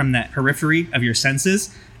in from that periphery of your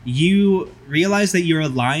senses. You realize that you're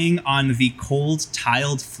lying on the cold,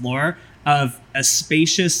 tiled floor of a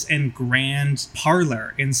spacious and grand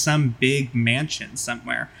parlor in some big mansion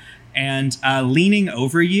somewhere. And leaning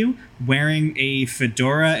over you, wearing a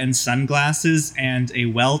fedora and sunglasses and a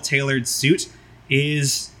well-tailored suit,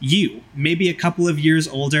 is you. Maybe a couple of years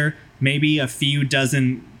older, maybe a few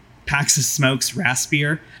dozen packs of smokes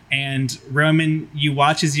raspier. And Roman, you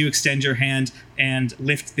watch as you extend your hand and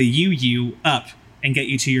lift the you up and get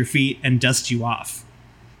you to your feet and dust you off.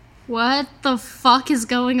 What the fuck is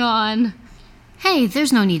going on? Hey,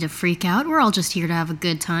 there's no need to freak out. We're all just here to have a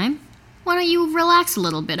good time. Why don't you relax a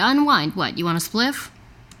little bit, unwind? What, you want a spliff?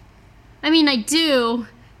 I mean, I do.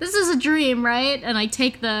 This is a dream, right? And I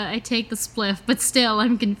take the spliff, but still,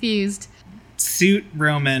 I'm confused. Suit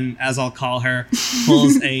Roman, as I'll call her,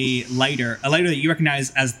 pulls a lighter that you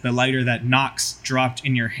recognize as the lighter that Nox dropped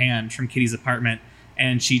in your hand from Kitty's apartment,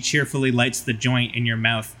 and she cheerfully lights the joint in your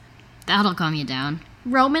mouth. That'll calm you down.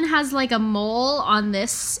 Roman has like a mole on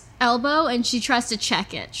this elbow, and she tries to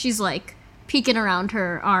check it. She's like peeking around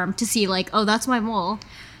her arm to see like, oh, that's my mole.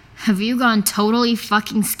 Have you gone totally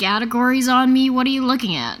fucking categories on me? What are you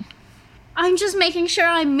looking at? I'm just making sure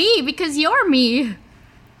I'm me because you're me.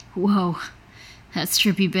 Whoa, that's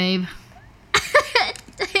trippy, babe.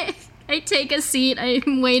 I take a seat.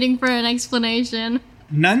 I'm waiting for an explanation.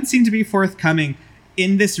 None seem to be forthcoming.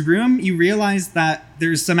 In this room, you realize that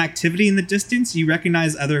there's some activity in the distance. You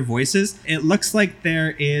recognize other voices. It looks like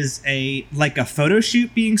there is a photo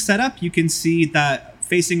shoot being set up. You can see that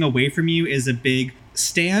facing away from you is a big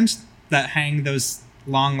stand that hang those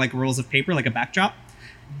long rolls of paper like a backdrop.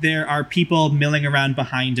 There are people milling around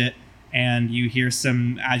behind it, and you hear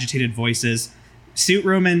some agitated voices. Suit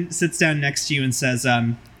Roman sits down next to you and says,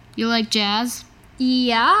 You like jazz?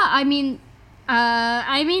 Yeah, I mean,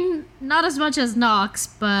 not as much as Nox,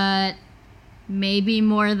 but maybe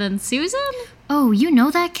more than Susan? Oh, you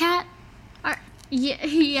know that cat?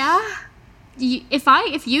 Yeah.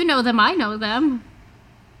 If you know them, I know them.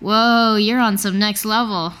 Whoa, you're on some next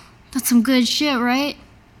level. That's some good shit, right?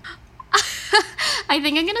 I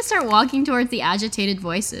think I'm gonna start walking towards the agitated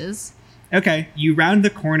voices. Okay, you round the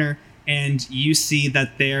corner and you see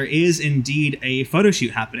that there is indeed a photo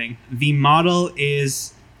shoot happening. The model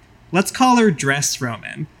is, let's call her Dress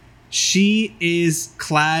Roman. She is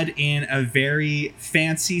clad in a very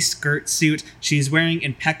fancy skirt suit. She's wearing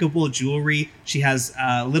impeccable jewelry. She has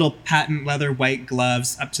little patent leather white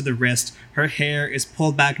gloves up to the wrist. Her hair is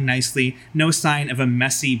pulled back nicely. No sign of a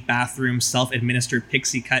messy bathroom self-administered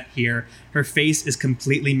pixie cut here. Her face is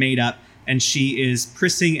completely made up, and she is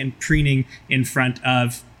prissing and preening in front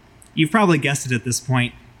of, you've probably guessed it at this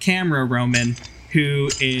point, Camera Roman, who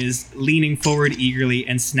is leaning forward eagerly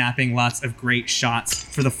and snapping lots of great shots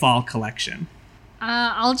for the fall collection.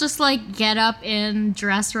 I'll just get up in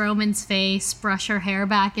Dress Roman's face, brush her hair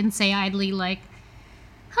back, and say idly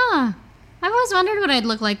I've always wondered what I'd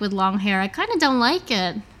look like with long hair. I kind of don't like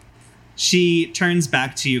it. She turns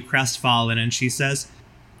back to you crestfallen and she says,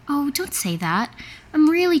 Oh, don't say that. I'm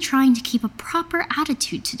really trying to keep a proper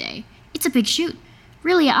attitude today. It's a big shoot.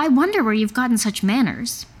 Really, I wonder where you've gotten such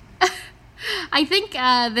manners. I think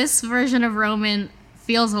this version of Roman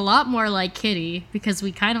feels a lot more like Kitty because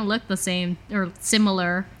we kind of look the same or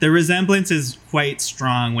similar. The resemblance is quite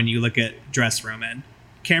strong when you look at Dress Roman.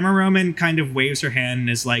 Camera Roman kind of waves her hand and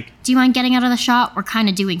is like, Do you mind getting out of the shot? We're kind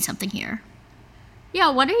of doing something here. Yeah,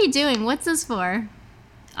 what are you doing? What's this for?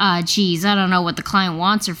 Geez, I don't know what the client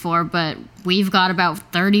wants her for, but we've got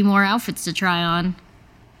about 30 more outfits to try on.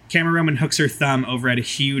 Camera Roman hooks her thumb over at a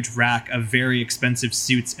huge rack of very expensive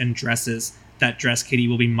suits and dresses that Dress Kitty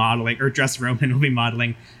will be modeling, or Dress Roman will be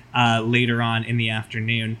modeling later on in the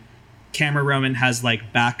afternoon. Camera Roman has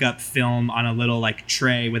backup film on a little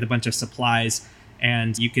tray with a bunch of supplies,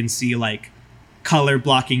 and you can see color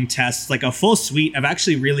blocking tests, a full suite of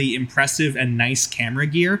actually really impressive and nice camera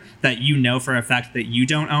gear that you know for a fact that you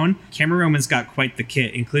don't own. Camera Roman's got quite the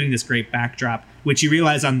kit, including this great backdrop, which you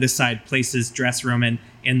realize on this side places Dress Roman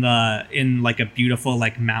in a beautiful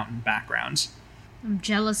mountain background. I'm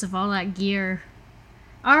jealous of all that gear.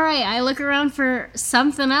 All right, I look around for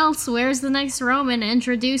something else. Where's the next Roman?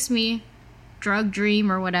 Introduce me. Drug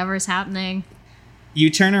dream or whatever's happening.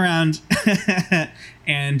 You turn around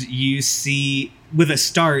and you see, with a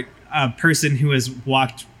start, a person who has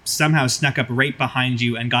somehow snuck up right behind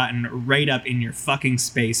you and gotten right up in your fucking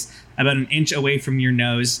space. About an inch away from your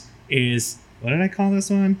nose is, what did I call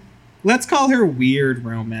this one? Let's call her Weird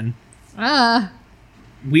Roman.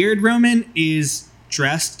 Weird Roman is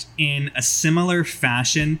dressed in a similar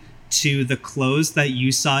fashion to the clothes that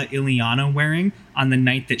you saw Ileana wearing on the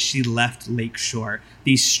night that she left Lakeshore.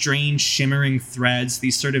 These strange shimmering threads,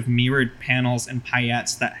 these sort of mirrored panels and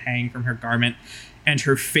paillettes that hang from her garment. And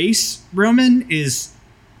her face, Roman, is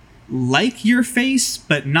like your face,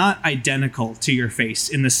 but not identical to your face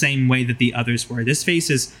in the same way that the others were. This face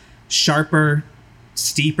is sharper,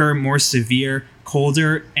 steeper, more severe,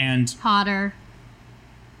 colder, and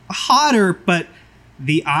Hotter, but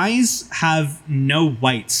the eyes have no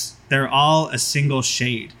whites. They're all a single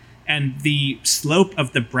shade. And the slope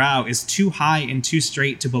of the brow is too high and too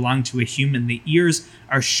straight to belong to a human. The ears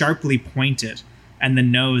are sharply pointed, and the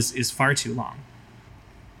nose is far too long.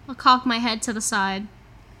 I'll cock my head to the side.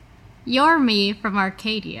 You're me from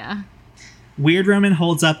Arcadia. Weird Roman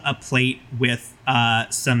holds up a plate with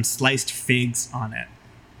some sliced figs on it.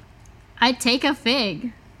 I'd take a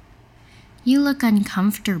fig. You look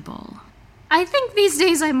uncomfortable. I think these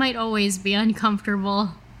days I might always be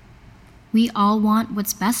uncomfortable. We all want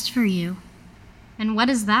what's best for you. And what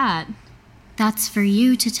is that? That's for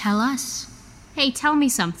you to tell us. Hey, tell me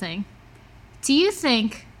something. Do you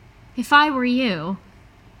think, if I were you,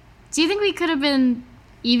 do you think we could have been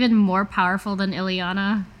even more powerful than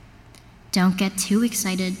Ileana? Don't get too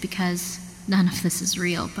excited because none of this is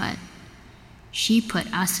real, but she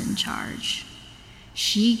put us in charge.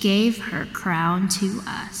 She gave her crown to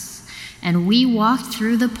us. And we walked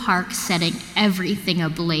through the park setting everything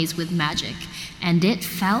ablaze with magic. And it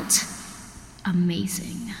felt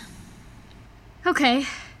amazing. Okay,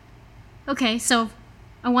 so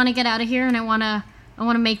I want to get out of here and I want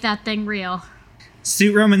to make that thing real.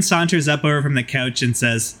 Suit Roman saunters up over from the couch and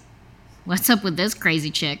says, What's up with this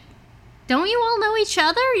crazy chick? Don't you all know each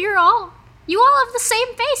other? You all have the same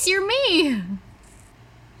face. You're me.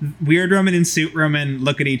 Weird Roman and Suit Roman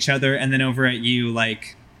look at each other and then over at you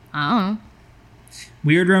like... Oh.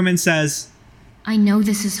 Weird Roman says, I know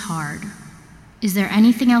this is hard. Is there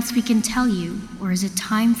anything else we can tell you, or is it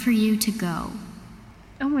time for you to go?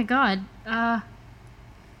 Oh my god, there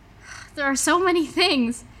are so many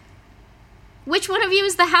things. Which one of you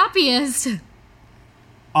is the happiest?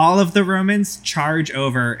 All of the Romans charge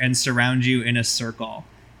over and surround you in a circle,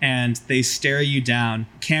 and they stare you down.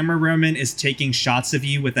 Camera Roman is taking shots of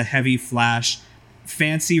you with a heavy flash.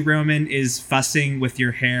 Fancy Roman is fussing with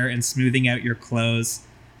your hair and smoothing out your clothes.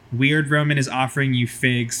 Weird Roman is offering you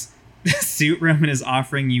figs. Suit Roman is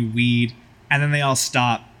offering you weed. And then they all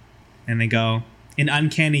stop and they go in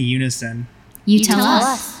uncanny unison. You tell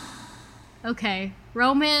us. Okay,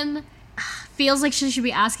 Roman feels like she should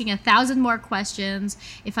be asking 1,000 more questions.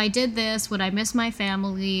 If I did this, would I miss my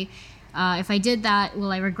family? If I did that,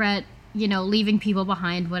 will I regret, leaving people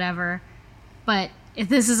behind, whatever. But if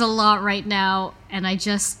this is a lot right now, and I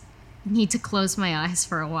just need to close my eyes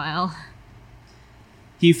for a while.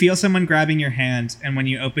 You feel someone grabbing your hand, and when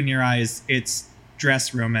you open your eyes, it's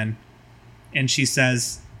Dress Roman. And she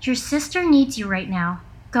says, Your sister needs you right now.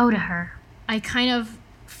 Go to her. I kind of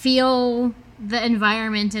feel the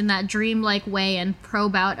environment in that dreamlike way and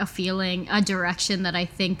probe out a feeling, a direction that I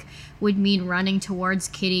think would mean running towards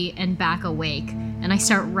Kitty and back awake. And I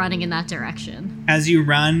start running in that direction. As you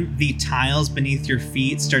run, the tiles beneath your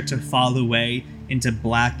feet start to fall away into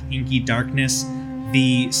black, inky darkness.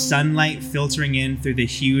 The sunlight filtering in through the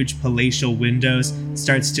huge palatial windows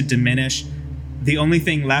starts to diminish. The only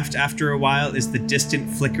thing left after a while is the distant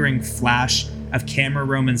flickering flash of Camera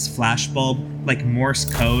Roman's flashbulb, like Morse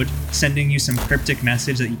code, sending you some cryptic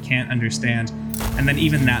message that you can't understand. And then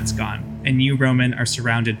even that's gone, and you, Roman, are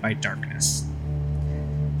surrounded by darkness.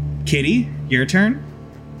 Kitty, your turn.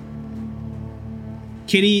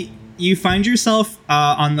 Kitty, you find yourself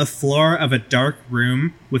on the floor of a dark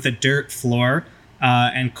room with a dirt floor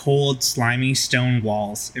and cold, slimy stone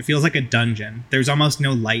walls. It feels like a dungeon. There's almost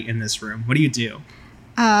no light in this room. What do you do?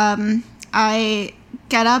 I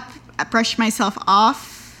get up, brush myself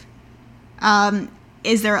off.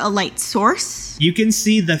 Is there a light source? You can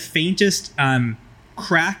see the faintest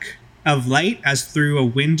crack of light as through a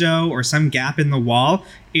window or some gap in the wall.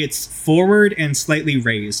 It's forward and slightly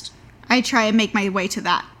raised. I try and make my way to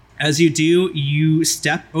that. As you do, you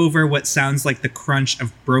step over what sounds like the crunch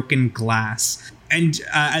of broken glass. And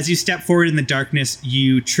as you step forward in the darkness,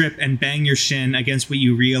 you trip and bang your shin against what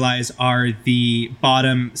you realize are the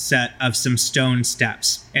bottom set of some stone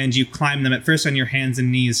steps. And you climb them at first on your hands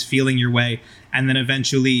and knees, feeling your way. And then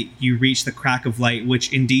eventually you reach the crack of light,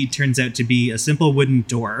 which indeed turns out to be a simple wooden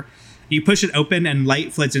door. You push it open and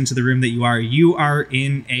light floods into the room that you are. You are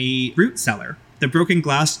in a root cellar. The broken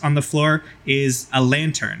glass on the floor is a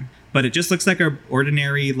lantern, but it just looks like an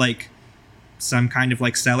ordinary, some kind of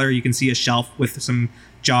like cellar. You can see a shelf with some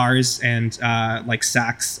jars and like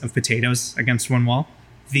sacks of potatoes against one wall.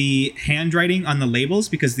 The handwriting on the labels,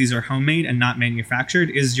 because these are homemade and not manufactured,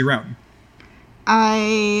 is your own.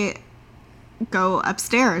 I go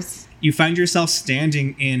upstairs. You find yourself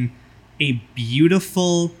standing in a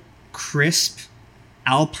beautiful, crisp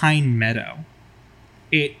alpine meadow.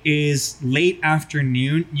 It is late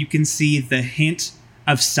afternoon. You can see the hint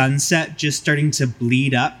of sunset just starting to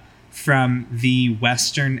bleed up from the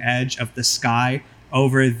western edge of the sky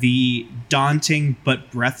over the daunting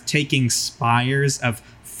but breathtaking spires of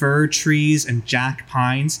fir trees and jack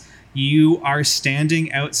pines. You are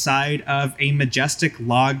standing outside of a majestic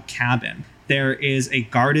log cabin. There is a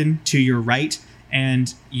garden to your right,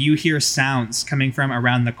 and you hear sounds coming from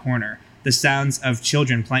around the corner, the sounds of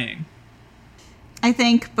children playing. I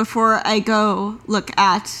think before I go look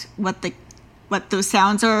at what those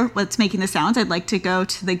sounds are, what's making the sounds, I'd like to go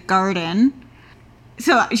to the garden.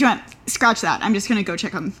 So you want scratch that. I'm just going to go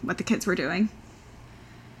check on what the kids were doing.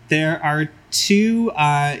 There are two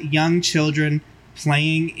young children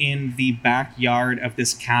playing in the backyard of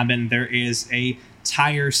this cabin. There is a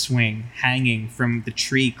tire swing hanging from the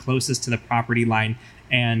tree closest to the property line,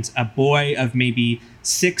 and a boy of maybe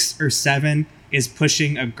 6 or 7 is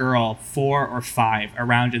pushing a girl 4 or 5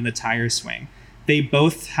 around in the tire swing. They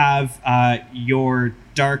both have your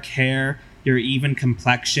dark hair, your even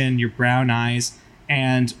complexion, your brown eyes,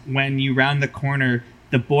 and when you round the corner,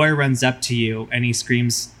 the boy runs up to you and he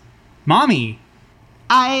screams, "Mommy!"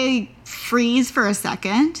 I freeze for a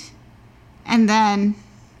second, and then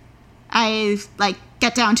I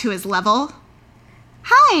get down to his level.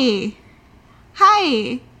 Hi,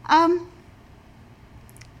 hi,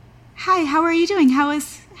 how are you doing?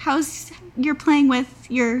 How's your playing with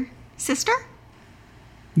your sister?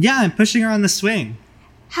 Yeah, I'm pushing her on the swing.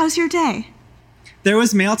 How's your day? There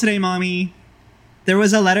was mail today, Mommy. There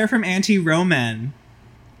was a letter from Auntie Roman.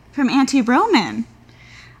 From Auntie Roman.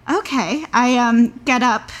 Okay, I get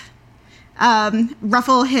up,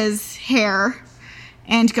 ruffle his hair,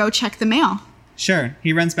 and go check the mail. Sure.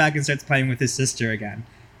 He runs back and starts playing with his sister again.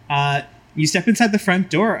 You step inside the front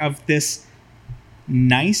door of this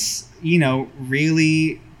nice,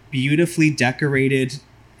 really beautifully decorated,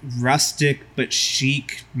 rustic but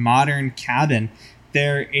chic, modern cabin.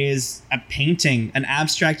 There is a painting, an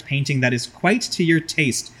abstract painting that is quite to your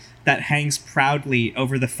taste, that hangs proudly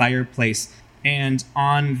over the fireplace. And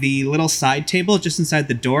on the little side table just inside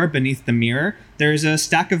the door beneath the mirror, there's a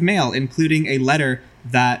stack of mail, including a letter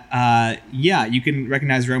that, you can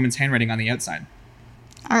recognize Roman's handwriting on the outside.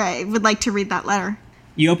 All right, I would like to read that letter.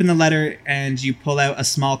 You open the letter and you pull out a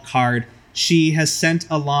small card. She has sent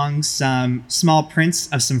along some small prints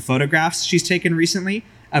of some photographs she's taken recently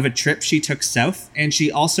of a trip she took south. And she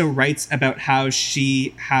also writes about how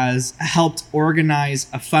she has helped organize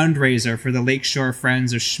a fundraiser for the Lakeshore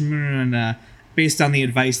Friends of Smyrna based on the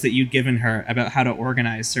advice that you'd given her about how to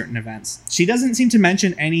organize certain events. She doesn't seem to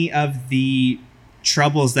mention any of the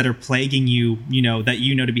troubles that are plaguing you, that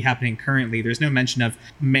to be happening currently. There's no mention of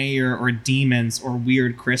mayor or demons or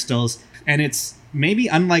weird crystals. And it's maybe,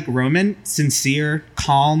 unlike Roman, sincere,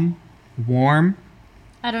 calm, warm.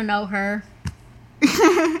 I don't know her.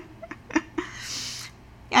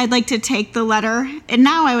 I'd like to take the letter, and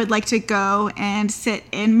now I would like to go and sit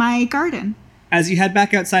in my garden. As you head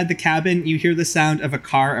back outside the cabin, you hear the sound of a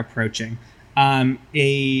car approaching.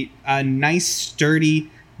 A nice,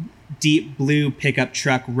 sturdy, deep blue pickup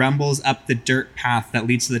truck rumbles up the dirt path that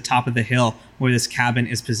leads to the top of the hill where this cabin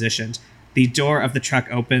is positioned. The door of the truck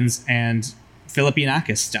opens and Philip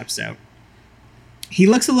Yanakis steps out. He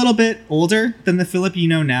looks a little bit older than the Philip you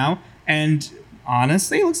know now, and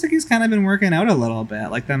honestly, it looks like he's kind of been working out a little bit,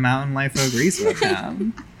 like the mountain life agrees with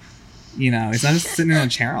him. He's not just sitting in a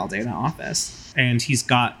chair all day in an office. And he's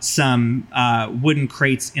got some wooden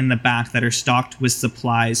crates in the back that are stocked with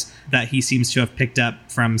supplies that he seems to have picked up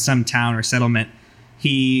from some town or settlement.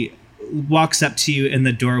 He walks up to you in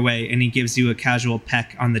the doorway and he gives you a casual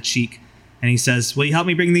peck on the cheek. And he says, "Will you help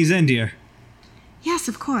me bring these in, dear?" Yes,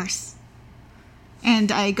 of course. And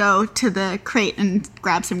I go to the crate and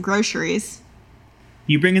grab some groceries.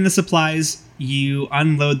 You bring in the supplies, you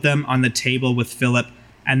unload them on the table with Philip,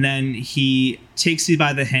 and then he takes you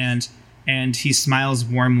by the hand and he smiles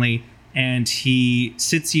warmly and he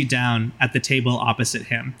sits you down at the table opposite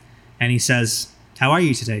him. And he says, "How are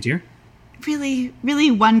you today, dear?" Really,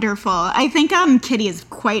 really wonderful. I think Kitty is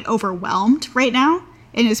quite overwhelmed right now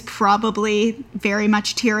and is probably very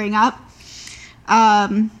much tearing up.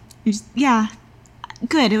 Yeah,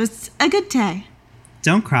 good. It was a good day.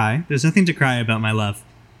 Don't cry. There's nothing to cry about, my love.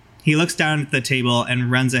 He looks down at the table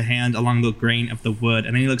and runs a hand along the grain of the wood,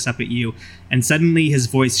 and then he looks up at you, and suddenly his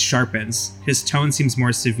voice sharpens. His tone seems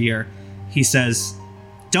more severe. He says,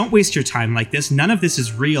 "Don't waste your time like this. None of this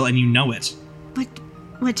is real, and you know it.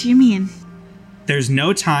 What do you mean? There's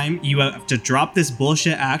no time. You have to drop this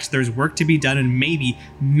bullshit act. There's work to be done, and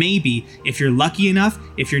maybe, if you're lucky enough,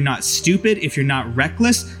 if you're not stupid, if you're not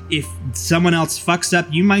reckless, if someone else fucks up,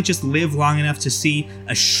 you might just live long enough to see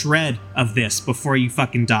a shred of this before you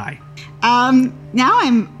fucking die." Now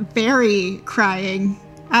I'm very crying.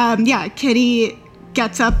 Kitty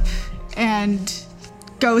gets up and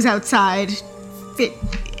goes outside,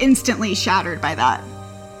 instantly shattered by that.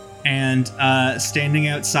 And standing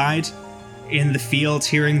outside in the field,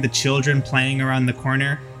 hearing the children playing around the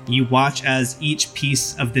corner, you watch as each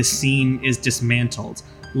piece of this scene is dismantled,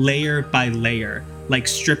 layer by layer, like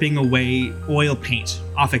stripping away oil paint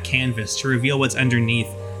off a canvas to reveal what's underneath.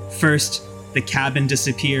 First, the cabin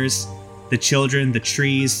disappears, the children, the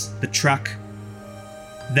trees, the truck,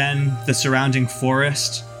 then the surrounding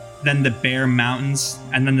forest, then the bare mountains,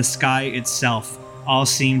 and then the sky itself all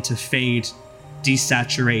seem to fade,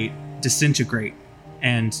 desaturate, disintegrate,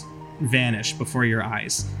 and vanish before your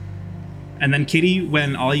eyes. And then, Kitty,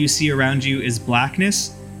 when all you see around you is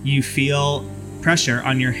blackness, you feel pressure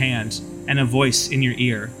on your hand and a voice in your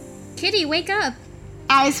ear. Kitty, wake up.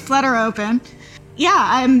 Eyes flutter open. Yeah,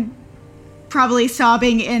 I'm probably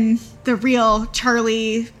sobbing in the real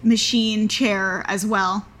Charlie machine chair as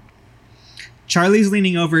well. Charlie's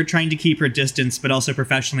leaning over, trying to keep her distance, but also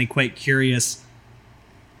professionally quite curious.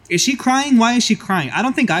 Is she crying? Why is she crying? I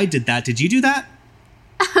don't think I did that. Did you do that?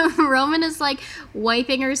 Roman is like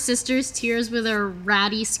wiping her sister's tears with her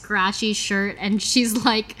ratty, scratchy shirt, and she's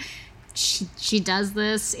like, she does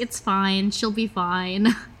this. It's fine. She'll be fine.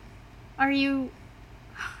 How are you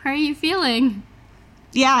feeling?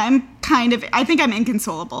 Yeah, I think I'm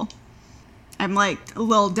inconsolable. I'm like a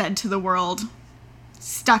little dead to the world,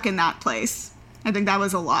 stuck in that place. I think that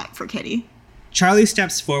was a lot for Kitty. Charlie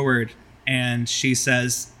steps forward and she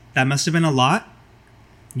says, "That must have been a lot.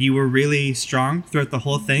 You were really strong throughout the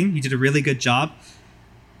whole thing. You did a really good job.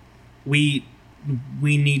 We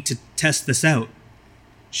need to test this out."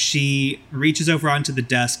 She reaches over onto the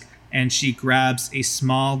desk and she grabs a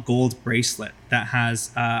small gold bracelet that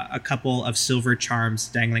has a couple of silver charms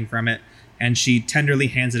dangling from it. And she tenderly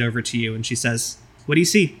hands it over to you and she says, "What do you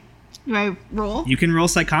see?" Do I roll? You can roll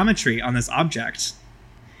psychometry on this object.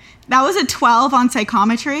 That was a 12 on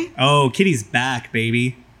psychometry. Oh, Kitty's back,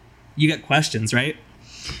 baby. You got questions, right?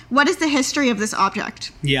 What is the history of this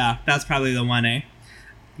object? Yeah, that's probably the one, eh?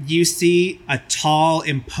 You see a tall,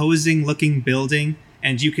 imposing-looking building,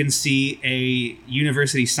 and you can see a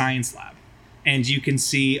university science lab. And you can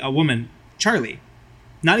see a woman, Charlie.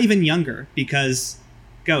 Not even younger, because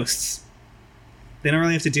ghosts. They don't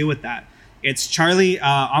really have to deal with that. It's Charlie,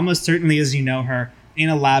 almost certainly as you know her, in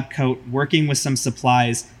a lab coat, working with some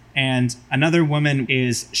supplies, and another woman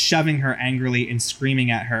is shoving her angrily and screaming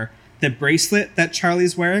at her. The bracelet that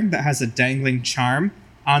Charlie's wearing that has a dangling charm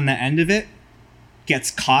on the end of it gets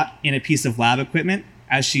caught in a piece of lab equipment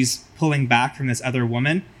as she's pulling back from this other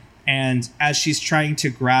woman. And as she's trying to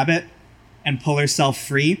grab it and pull herself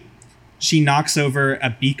free, she knocks over a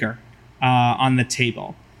beaker on the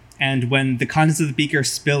table. And when the contents of the beaker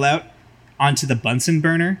spill out onto the Bunsen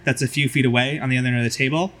burner that's a few feet away on the other end of the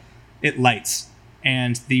table, it lights.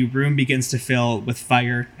 And the room begins to fill with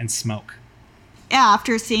fire and smoke. Yeah,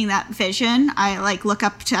 after seeing that vision, I look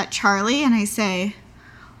up at Charlie and I say,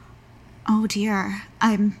 "Oh dear,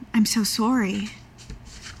 I'm so sorry."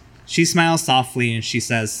 She smiles softly and she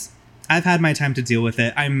says, "I've had my time to deal with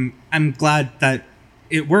it. I'm glad that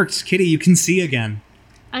it worked. Kitty, you can see again."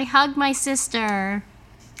 I hug my sister.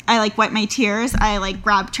 I wipe my tears. I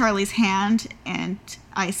grab Charlie's hand and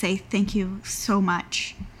I say, "Thank you so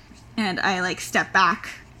much." And I step back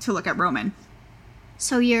to look at Roman.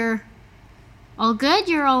 So you're all good?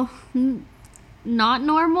 You're all not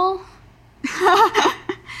normal?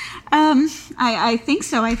 I think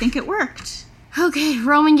so. I think it worked. Okay,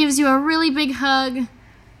 Roman gives you a really big hug.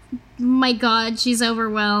 My God, she's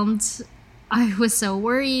overwhelmed. I was so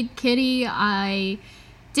worried, Kitty. I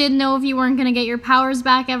didn't know if you weren't going to get your powers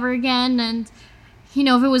back ever again. And,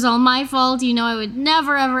 if it was all my fault, I would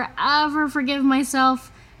never, ever, ever forgive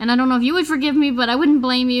myself. And I don't know if you would forgive me, but I wouldn't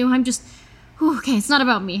blame you. I'm just... okay, it's not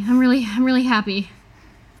about me. I'm really happy.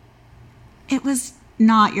 It was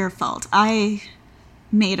not your fault. I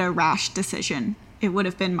made a rash decision. It would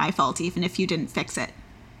have been my fault even if you didn't fix it.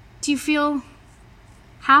 Do you feel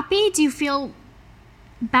happy? Do you feel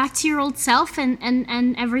back to your old self and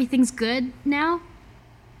everything's good now?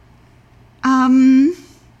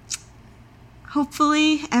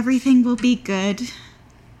 hopefully everything will be good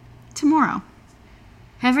tomorrow.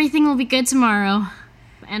 Everything will be good tomorrow.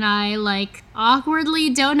 And I, awkwardly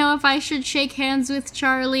don't know if I should shake hands with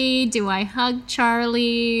Charlie. Do I hug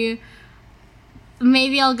Charlie?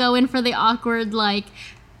 Maybe I'll go in for the awkward,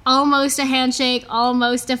 almost a handshake,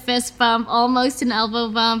 almost a fist bump, almost an elbow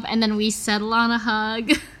bump, and then we settle on a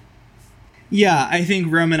hug. Yeah, I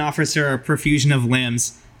think Roman offers her a profusion of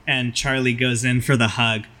limbs, and Charlie goes in for the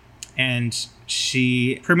hug. And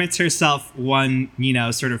she permits herself one,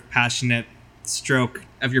 sort of passionate stroke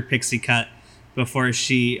of your pixie cut before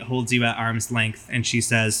she holds you at arm's length, and she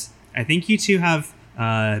says, I think you two have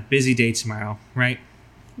a busy day tomorrow, right?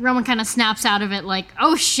 Roman kind of snaps out of it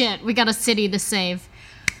oh shit, we got a city to save.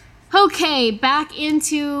 Okay, back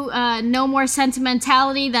into no more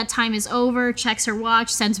sentimentality. That time is over. Checks her watch.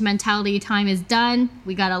 Sentimentality time is done.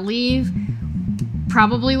 We gotta leave.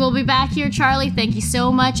 Probably will be back here, Charlie. Thank you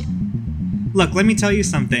so much. Look, let me tell you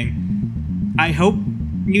something. I hope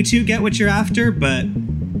you two get what you're after, but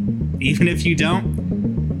even if you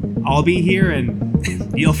don't, I'll be here and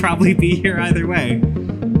you'll probably be here either way.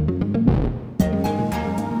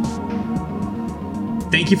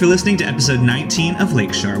 Thank you for listening to episode 19 of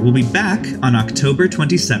Lakeshore. We'll be back on October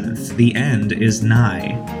 27th. The end is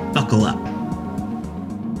nigh. Buckle up.